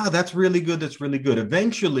 That's really good. That's really good.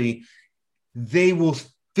 Eventually, they will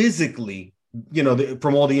physically,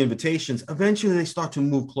 from all the invitations, eventually they start to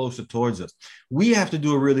move closer towards us. We have to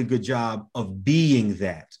do a really good job of being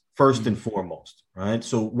that first and foremost, right?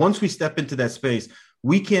 So once we step into that space,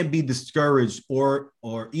 we can't be discouraged or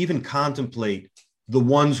even contemplate the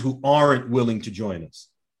ones who aren't willing to join us.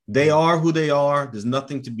 They are who they are. There's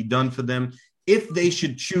nothing to be done for them. If they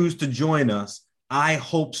should choose to join us, I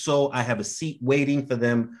hope so. I have a seat waiting for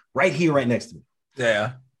them right here, right next to me.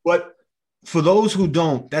 Yeah. But for those who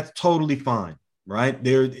don't, that's totally fine, right?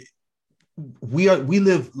 We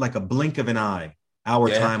live like a blink of an eye, our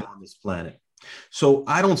time on this planet. So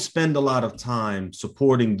I don't spend a lot of time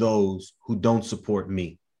supporting those who don't support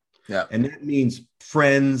me. Yeah. And that means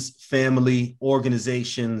friends, family,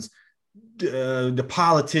 organizations, the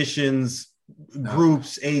politicians,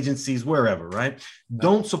 groups, agencies, wherever, right?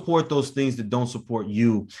 Don't support those things that don't support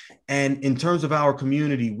you. And in terms of our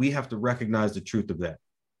community, we have to recognize the truth of that.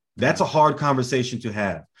 That's a hard conversation to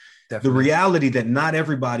have. Definitely. The reality that not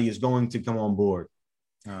everybody is going to come on board.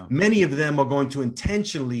 Oh. Many of them are going to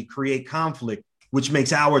intentionally create conflict, which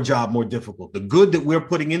makes our job more difficult. The good that we're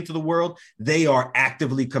putting into the world, they are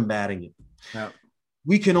actively combating it. Yeah.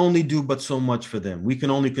 We can only do but so much for them. We can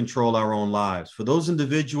only control our own lives. For those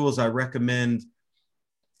individuals, I recommend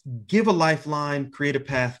give a lifeline, create a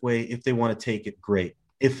pathway. If they want to take it, great.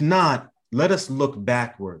 If not, let us look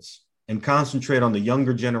backwards and concentrate on the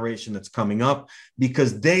younger generation that's coming up,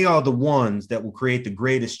 because they are the ones that will create the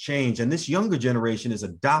greatest change. And this younger generation is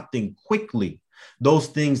adopting quickly those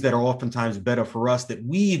things that are oftentimes better for us, that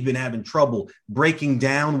we've been having trouble breaking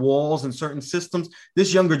down walls and certain systems.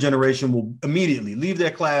 This younger generation will immediately leave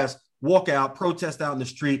their class, walk out, protest out in the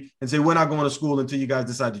street, and say, we're not going to school until you guys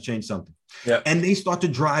decide to change something. Yeah. And they start to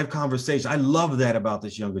drive conversation. I love that about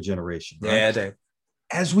this younger generation. Right? Yeah, Dave.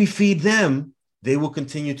 As we feed them, they will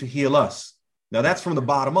continue to heal us. Now, that's from the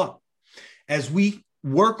bottom up. As we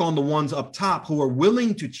work on the ones up top who are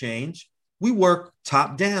willing to change, we work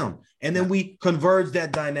top down. And then we converge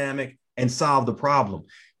that dynamic and solve the problem.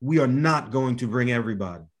 We are not going to bring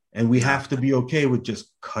everybody. And we have to be okay with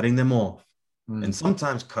just cutting them off and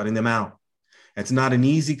sometimes cutting them out. It's not an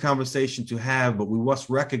easy conversation to have, but we must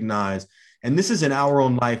recognize, and this is in our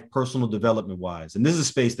own life, personal development wise. And this is a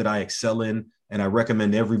space that I excel in, and I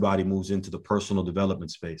recommend everybody moves into the personal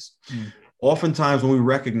development space. Oftentimes when we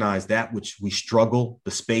recognize that which we struggle,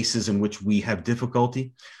 the spaces in which we have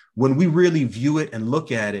difficulty, when we really view it and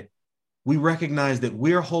look at it, we recognize that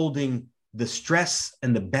we're holding the stress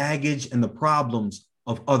and the baggage and the problems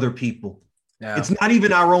of other people. Yeah. It's not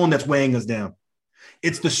even our own that's weighing us down.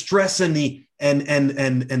 It's the stress and the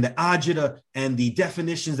agita and the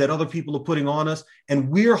definitions that other people are putting on us. And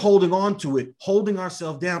we're holding on to it, holding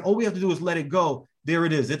ourselves down. All we have to do is let it go. There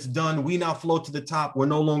it is. It's done. We now float to the top. We're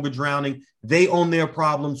no longer drowning. They own their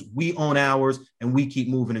problems. We own ours, and we keep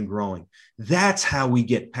moving and growing. That's how we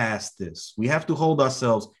get past this. We have to hold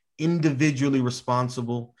ourselves individually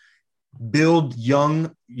responsible, build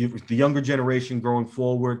the younger generation growing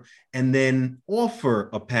forward, and then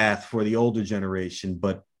offer a path for the older generation,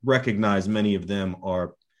 but recognize many of them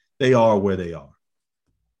are where they are.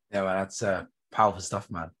 Yeah, well, that's powerful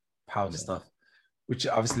stuff, man. Powerful stuff. Which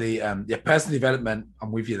obviously, personal development,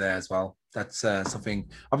 I'm with you there as well. That's something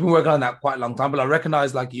I've been working on that quite a long time, but I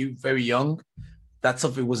recognize, like you, very young, that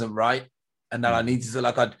something wasn't right, and that I needed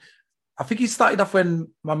to, I think it started off when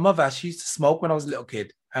my mother, she used to smoke when I was a little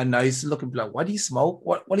kid, and I used to look and be like, why do you smoke?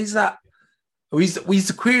 What is that? We used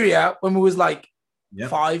to query out when we was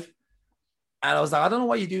 5, and I was like, I don't know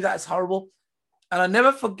why you do that. It's horrible. And I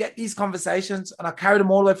never forget these conversations, and I carried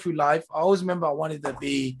them all the way through life. I always remember I wanted to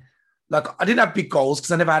be I didn't have big goals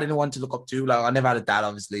because I never had anyone to look up to. I never had a dad,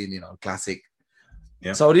 obviously, and classic.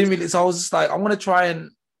 Yeah. So I didn't really. So I was just like, I'm gonna try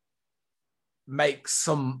and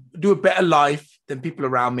do a better life than people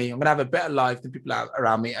around me. I'm gonna have a better life than people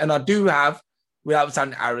around me, and I do have, without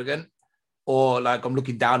sounding arrogant or like I'm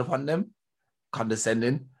looking down upon them,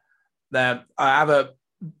 condescending. That I have a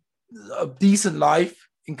decent life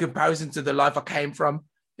in comparison to the life I came from.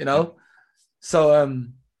 So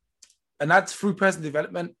and that's through personal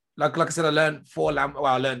development. Like I said, I learned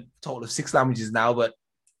I learned a total of 6 languages now, but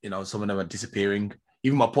some of them are disappearing.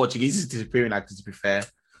 Even my Portuguese is disappearing, to be fair.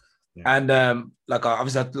 Yeah. And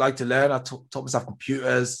obviously I'd like to learn. I taught myself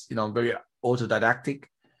computers, I'm very autodidactic.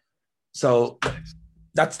 So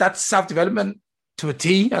that's self-development to a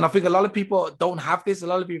T. And I think a lot of people don't have this. A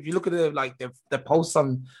lot of people, if you look at the posts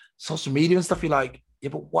on social media and stuff, you're like, yeah,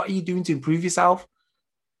 but what are you doing to improve yourself?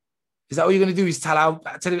 Is that what you're going to do? Is tell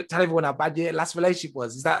everyone how bad your last relationship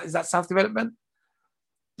was? Is that self-development?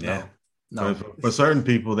 Yeah. No. For certain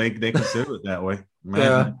people, they consider it that way.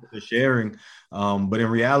 They're sharing. But in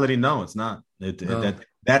reality, no, it's not.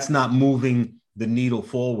 That's not moving the needle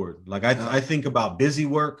forward. I think about busy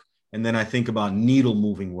work, and then I think about needle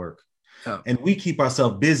moving work. Oh. And we keep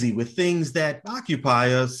ourselves busy with things that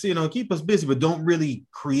occupy us, keep us busy, but don't really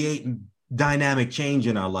create dynamic change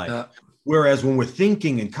in our life. Whereas when we're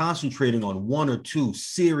thinking and concentrating on 1 or 2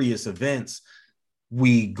 serious events,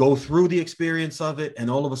 we go through the experience of it, and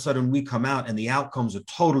all of a sudden we come out and the outcomes are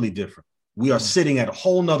totally different. We are sitting at a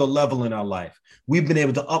whole nother level in our life. We've been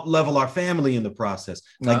able to up-level our family in the process.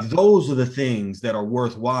 Those are the things that are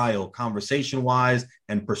worthwhile conversation-wise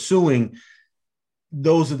and pursuing.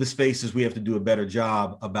 Those are the spaces we have to do a better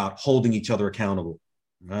job about holding each other accountable.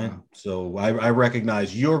 Right. So I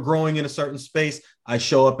recognize you're growing in a certain space. I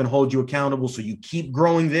show up and hold you accountable so you keep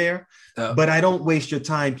growing there. But I don't waste your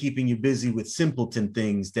time keeping you busy with simpleton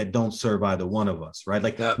things that don't serve either one of us.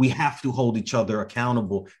 Right. We have to hold each other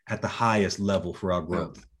accountable at the highest level for our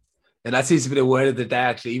growth. And that seems to be the word of the day,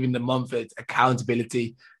 actually, even the month, it's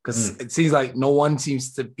accountability, because it seems like no one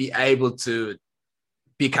seems to be able to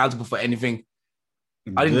be accountable for anything.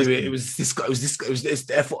 I didn't do it. It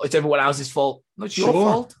was everyone else's fault. Not your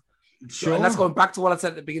fault. Sure. And that's going back to what I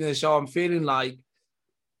said at the beginning of the show. I'm feeling like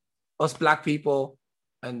us Black people,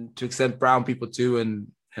 and to extent brown people too, and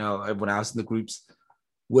everyone else in the groups,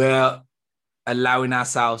 we're allowing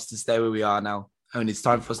ourselves to stay where we are now. And it's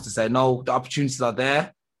time for us to say, no, the opportunities are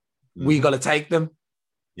there. We got to take them.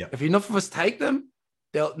 Yeah. If enough of us take them,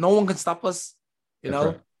 no one can stop us. You know,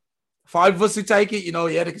 right. 5 of us who take it,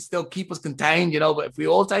 they can still keep us contained, but if we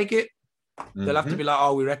all take it, they'll have to be like,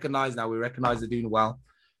 oh, we recognize they're doing well.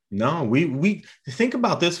 No, we think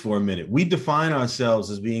about this for a minute. We define ourselves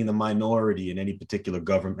as being the minority in any particular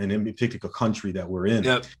government, in any particular country that we're in.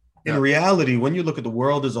 Yep. In reality, when you look at the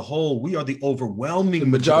world as a whole, we are the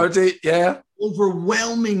overwhelming majority. Yeah.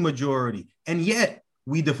 Overwhelming majority. And yet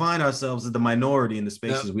we define ourselves as the minority in the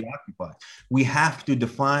spaces we occupy. We have to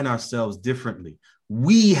define ourselves differently.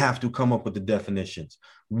 We have to come up with the definitions.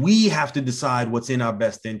 We have to decide what's in our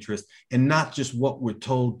best interest and not just what we're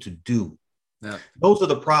told to do. Yeah. Those are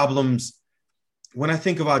the problems. When I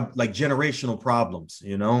think about like generational problems,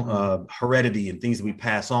 heredity and things that we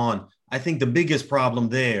pass on, I think the biggest problem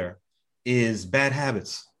there is bad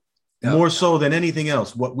habits. More so than anything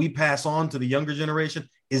else. What we pass on to the younger generation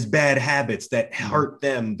is bad habits that hurt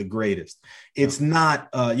them the greatest. It's not,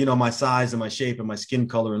 my size and my shape and my skin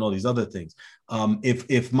color and all these other things.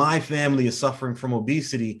 If my family is suffering from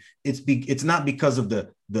obesity, it's not because of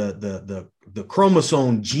the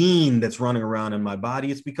chromosome gene that's running around in my body.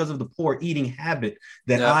 It's because of the poor eating habit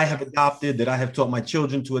that I have adopted, that I have taught my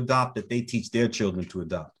children to adopt, that they teach their children to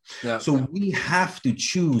adopt. So we have to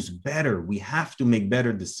choose better. We have to make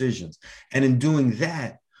better decisions. And in doing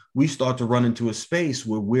that, we start to run into a space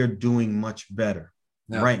where we're doing much better.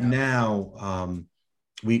 Right now,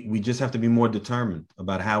 we just have to be more determined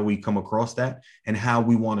about how we come across that and how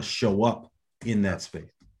we want to show up in that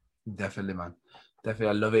space. Definitely, man.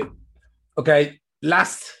 Definitely. I love it. Okay.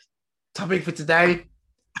 Last topic for today.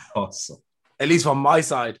 Awesome. At least from my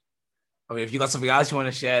side. I mean, if you got something else you want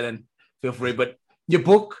to share, then feel free. But your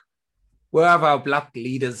book, Where Have Our Black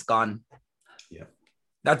Leaders Gone? Yeah.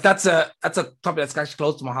 That's a topic that's actually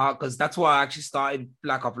close to my heart, because that's why I actually started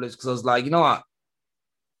Black Operators, because I was like, you know what?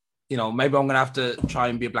 Maybe I'm going to have to try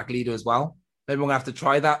and be a black leader as well. Maybe I'm going to have to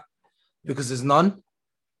try that, because there's none.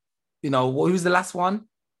 Who's the last one?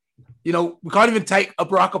 We can't even take a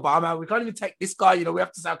Barack Obama. We can't even take this guy. We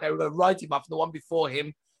have to say, okay, we're going to write him off. The one before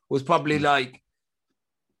him was probably like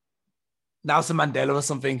Nelson Mandela or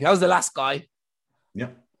something. That was the last guy. Yeah.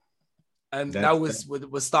 And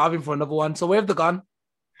we're starving for another one. So where have they gone,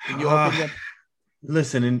 in your opinion?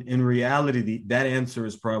 Listen, in reality, that answer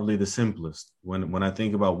is probably the simplest. When I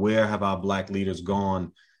think about where have our black leaders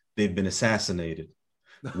gone, they've been assassinated.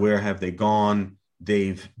 Where have they gone?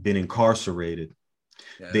 They've been incarcerated.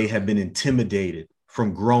 Yeah. They have been intimidated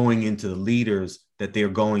from growing into the leaders that they're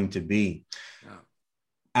going to be.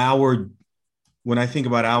 Yeah. When I think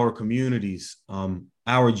about our communities,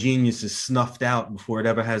 our genius is snuffed out before it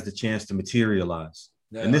ever has the chance to materialize.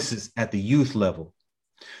 Yeah. And this is at the youth level.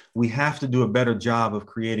 We have to do a better job of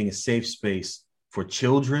creating a safe space for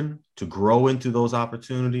children to grow into those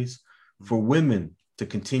opportunities, for women to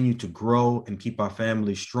continue to grow and keep our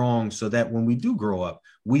families strong, so that when we do grow up,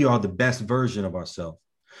 we are the best version of ourselves.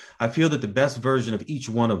 I feel that the best version of each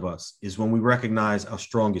one of us is when we recognize our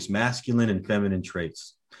strongest masculine and feminine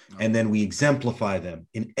traits, and then we exemplify them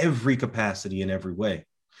in every capacity, in every way.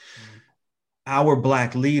 Our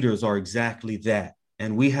black leaders are exactly that.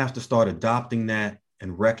 And we have to start adopting that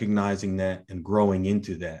and recognizing that and growing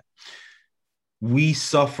into that. We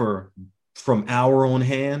suffer from our own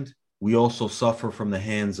hand. We also suffer from the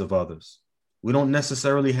hands of others. We don't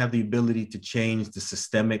necessarily have the ability to change the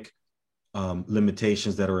systemic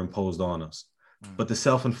limitations that are imposed on us, but the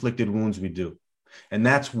self-inflicted wounds we do. And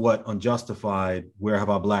that's what Unjustified, Where Have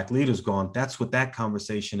Our Black Leaders Gone? That's what that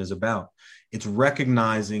conversation is about. It's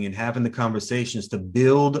recognizing and having the conversations to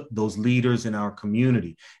build those leaders in our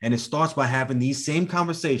community. And it starts by having these same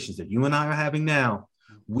conversations that you and I are having now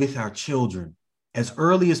with our children as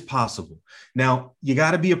early as possible. Now, you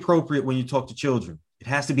got to be appropriate when you talk to children. It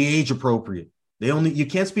has to be age appropriate. You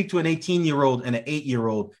can't speak to an 18-year-old and an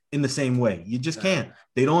 8-year-old in the same way. You just can't.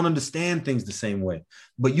 They don't understand things the same way.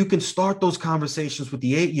 But you can start those conversations with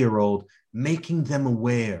the 8-year-old, making them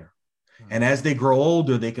aware. And as they grow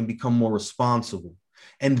older, they can become more responsible.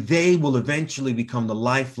 And they will eventually become the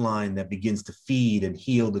lifeline that begins to feed and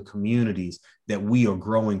heal the communities that we are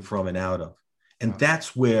growing from and out of. And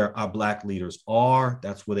that's where our black leaders are.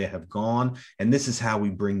 That's where they have gone. And this is how we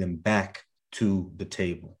bring them back to the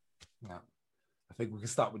table. Yeah. I think we can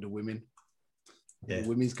start with the women. Yeah. The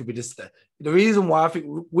women's could be just the reason why I think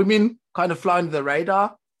women kind of fly under the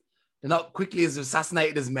radar. They're not quickly as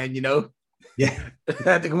assassinated as men, Yeah.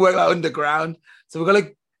 They can work like underground. So we're going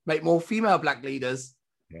to make more female black leaders.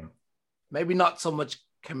 Yeah. Maybe not so much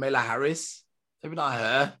Kamala Harris. Maybe not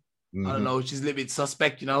her. Mm-hmm. I don't know. She's a little bit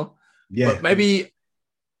suspect, Yeah. But maybe,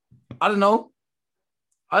 I don't know.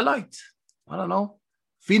 I don't know.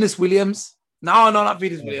 Venus Williams. No, not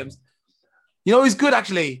Venus Williams. You know who's good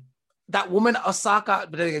actually? That woman Osaka,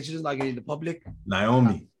 but then again, she doesn't like it in the public.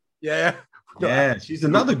 Naomi. Yeah. Yeah, she's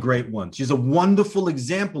another great one. She's a wonderful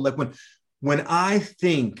example. Like when I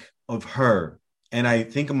think of her and I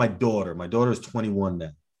think of my daughter is 21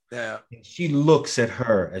 now. Yeah. She looks at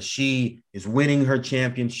her as she is winning her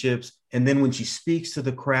championships. And then when she speaks to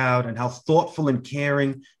the crowd and how thoughtful and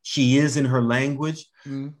caring she is in her language,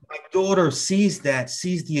 my daughter sees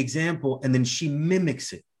the example, and then she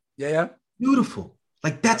mimics it. Yeah. Beautiful.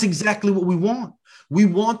 Like that's exactly what we want. We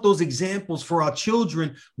want those examples for our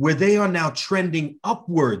children where they are now trending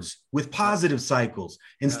upwards with positive cycles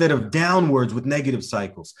instead of downwards with negative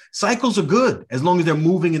cycles. Cycles are good as long as they're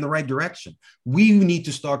moving in the right direction. We need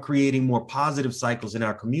to start creating more positive cycles in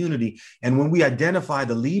our community. And when we identify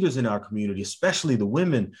the leaders in our community, especially the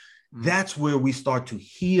women, that's where we start to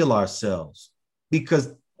heal ourselves.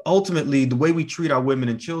 Because ultimately, the way we treat our women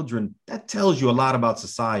and children, that tells you a lot about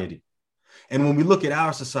society. And when we look at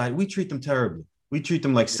our society, we treat them terribly. We treat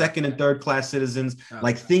them like second and third class citizens,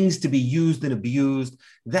 like things to be used and abused.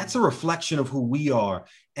 That's a reflection of who we are.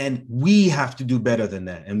 And we have to do better than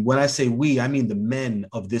that. And when I say we, I mean the men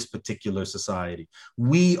of this particular society.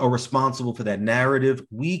 We are responsible for that narrative.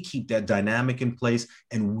 We keep that dynamic in place,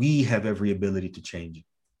 and we have every ability to change it.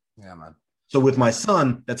 Yeah, man. So with my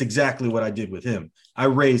son, that's exactly what I did with him. I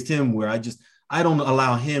raised him where I don't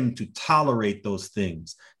allow him to tolerate those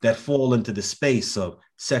things that fall into the space of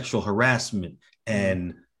sexual harassment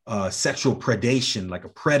and sexual predation, like a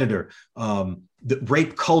predator, the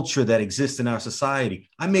rape culture that exists in our society.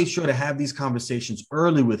 I made sure to have these conversations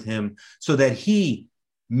early with him so that he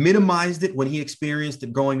minimized it when he experienced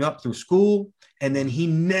it growing up through school. And then he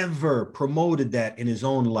never promoted that in his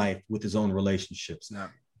own life with his own relationships. No.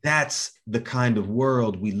 That's the kind of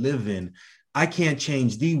world we live in. I can't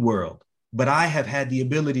change the world, but I have had the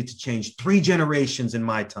ability to change 3 generations in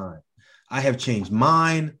my time. I have changed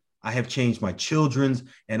mine. I have changed my children's,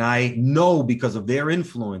 and I know because of their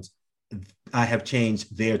influence, I have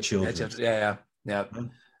changed their children. Yeah.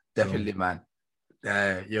 Definitely, man.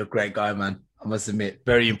 You're a great guy, man. I must admit,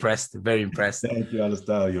 very impressed. Thank you,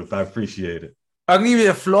 Anastacio. I appreciate it. I'll give you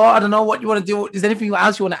the floor. I don't know what you want to do. Is there anything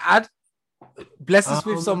else you want to add? Bless us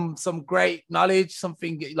with some great knowledge,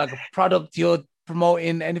 something like a product you're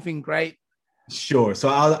promoting, anything great. Sure. So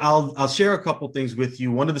I'll share a couple things with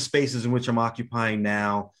you. One of the spaces in which I'm occupying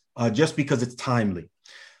now, just because it's timely.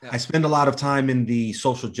 Yeah. I spend a lot of time in the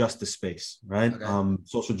social justice space, right? Okay.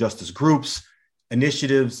 Social justice groups,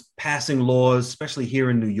 initiatives, passing laws, especially here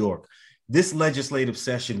in New York. This legislative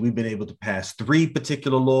session, we've been able to pass 3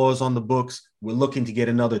 particular laws on the books. We're looking to get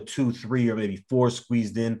another 2, 3, or maybe 4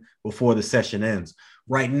 squeezed in before the session ends.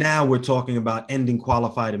 Right now, we're talking about ending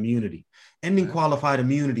qualified immunity. Ending qualified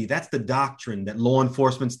immunity, that's the doctrine that law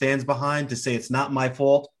enforcement stands behind to say it's not my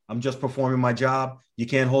fault. I'm just performing my job. You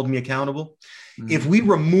can't hold me accountable. Mm-hmm. If we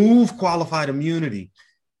remove qualified immunity,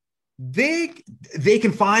 they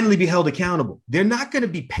can finally be held accountable. They're not going to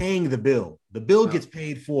be paying the bill. The bill gets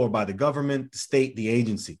paid for by the government, the state, the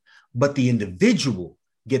agency, but the individual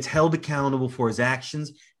gets held accountable for his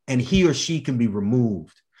actions, and he or she can be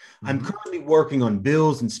removed. Mm-hmm. I'm currently working on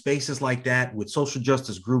bills and spaces like that with social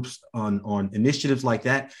justice groups on initiatives like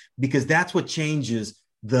that, because that's what changes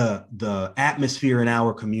the atmosphere in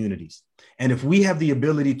our communities. And if we have the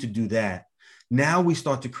ability to do that, now we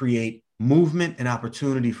start to create movement and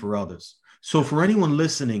opportunity for others. So for anyone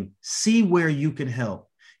listening, see where you can help.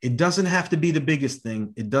 It doesn't have to be the biggest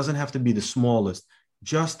thing. It doesn't have to be the smallest.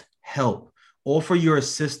 Just help. Offer your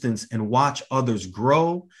assistance and watch others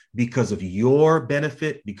grow because of your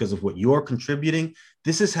benefit, because of what you're contributing.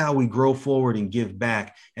 This is how we grow forward and give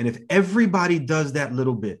back. And if everybody does that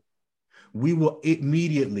little bit, we will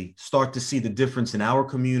immediately start to see the difference in our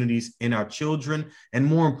communities, in our children, and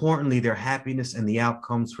more importantly, their happiness and the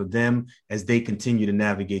outcomes for them as they continue to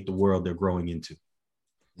navigate the world they're growing into.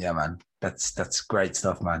 Yeah, man. That's great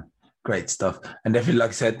stuff, man. Great stuff. And definitely,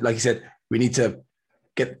 like you said, we need to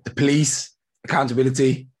get the police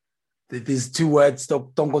accountability. These 2 words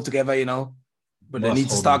don't go together, but they need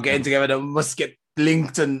to start getting together. They must get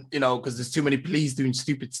linked, and because there's too many police doing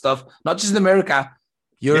stupid stuff, not just in America,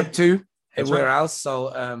 Europe too. Everywhere else.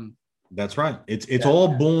 So that's right. It's all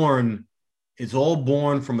born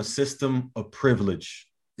from a system of privilege.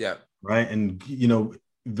 Yeah. Right. And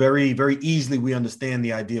very, very easily we understand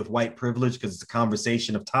the idea of white privilege because it's a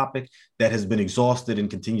conversation of topic that has been exhausted and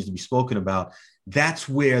continues to be spoken about. That's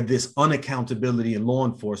where this unaccountability in law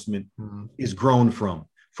enforcement is grown from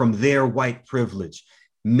their white privilege,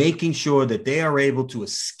 making sure that they are able to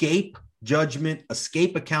escape judgment,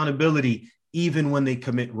 escape accountability even when they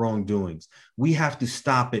commit wrongdoings. We have to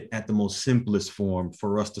stop it at the most simplest form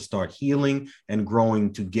for us to start healing and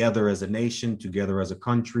growing together as a nation, together as a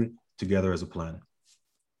country, together as a planet.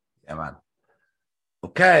 Yeah, man.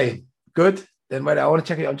 Okay, good. Then wait, I want to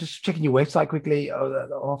check it. I'm just checking your website quickly. You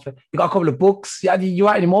got a couple of books. Yeah, you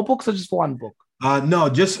write any more books or just one book? No,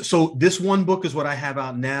 just so this one book is what I have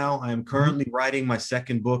out now. I am currently writing my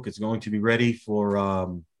second book. It's going to be ready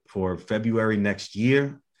for February next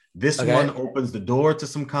year. This one opens the door to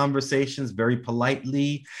some conversations very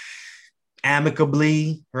politely,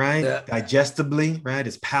 amicably, right? Yeah. Digestibly, right?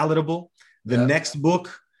 It's palatable. The next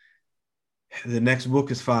book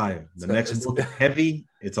is fire. The next book is heavy.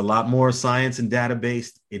 It's a lot more science and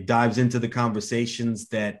data-based. It dives into the conversations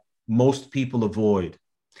that most people avoid.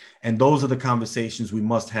 And those are the conversations we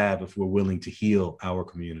must have if we're willing to heal our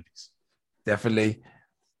communities. Definitely.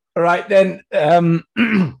 All right, then.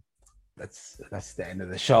 That's the end of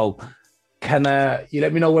the show. Can you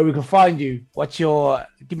let me know where we can find you?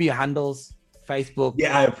 Give me your handles, Facebook.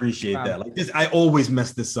 Yeah, I appreciate that. Like this, I always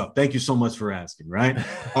mess this up. Thank you so much for asking. Right.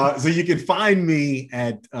 So you can find me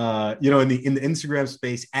at in the Instagram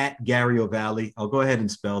space at Gary O'Valley. I'll go ahead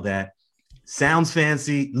and spell that. Sounds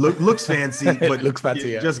fancy, looks fancy, but looks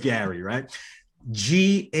fancy. Just Gary, right?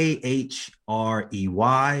 GaryOvalle.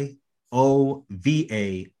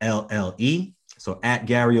 So at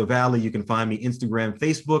Gary O'Valley, you can find me Instagram,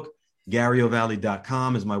 Facebook.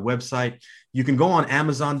 GaryO'Valley.com is my website. You can go on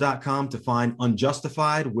Amazon.com to find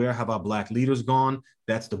Unjustified. Where Have Our Black Leaders Gone?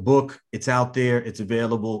 That's the book. It's out there. It's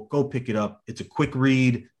available. Go pick it up. It's a quick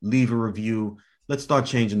read. Leave a review. Let's start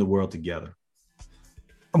changing the world together.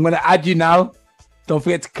 I'm going to add you now. Don't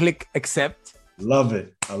forget to click accept. Love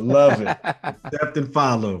it. I love it. Accept and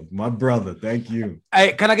follow. My brother. Thank you.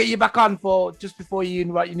 Hey, can I get you back on for just before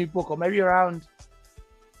you write your new book, or maybe around...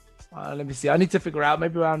 let me see. I need to figure out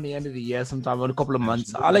maybe around the end of the year, sometime in a couple of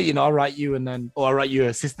months. Absolutely. I'll let you know. I'll write you I'll write you an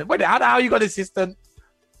assistant. Wait, how you got an assistant?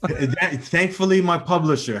 Thankfully, my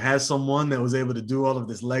publisher has someone that was able to do all of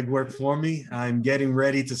this legwork for me. I'm getting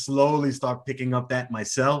ready to slowly start picking up that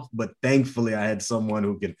myself, but thankfully, I had someone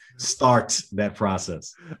who can start that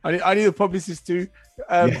process. I need a publicist too.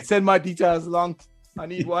 Send my details along. I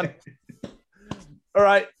need one. All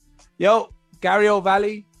right. Yo, Gary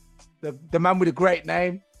O'Valley, the man with a great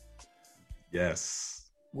name. Yes.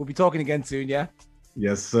 We'll be talking again soon, yeah?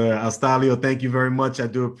 Yes, sir. Astalio, thank you very much. I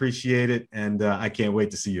do appreciate it. And I can't wait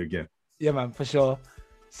to see you again. Yeah, man, for sure.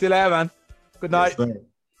 See you later, man. Good night. Yes, sir.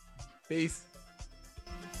 Peace.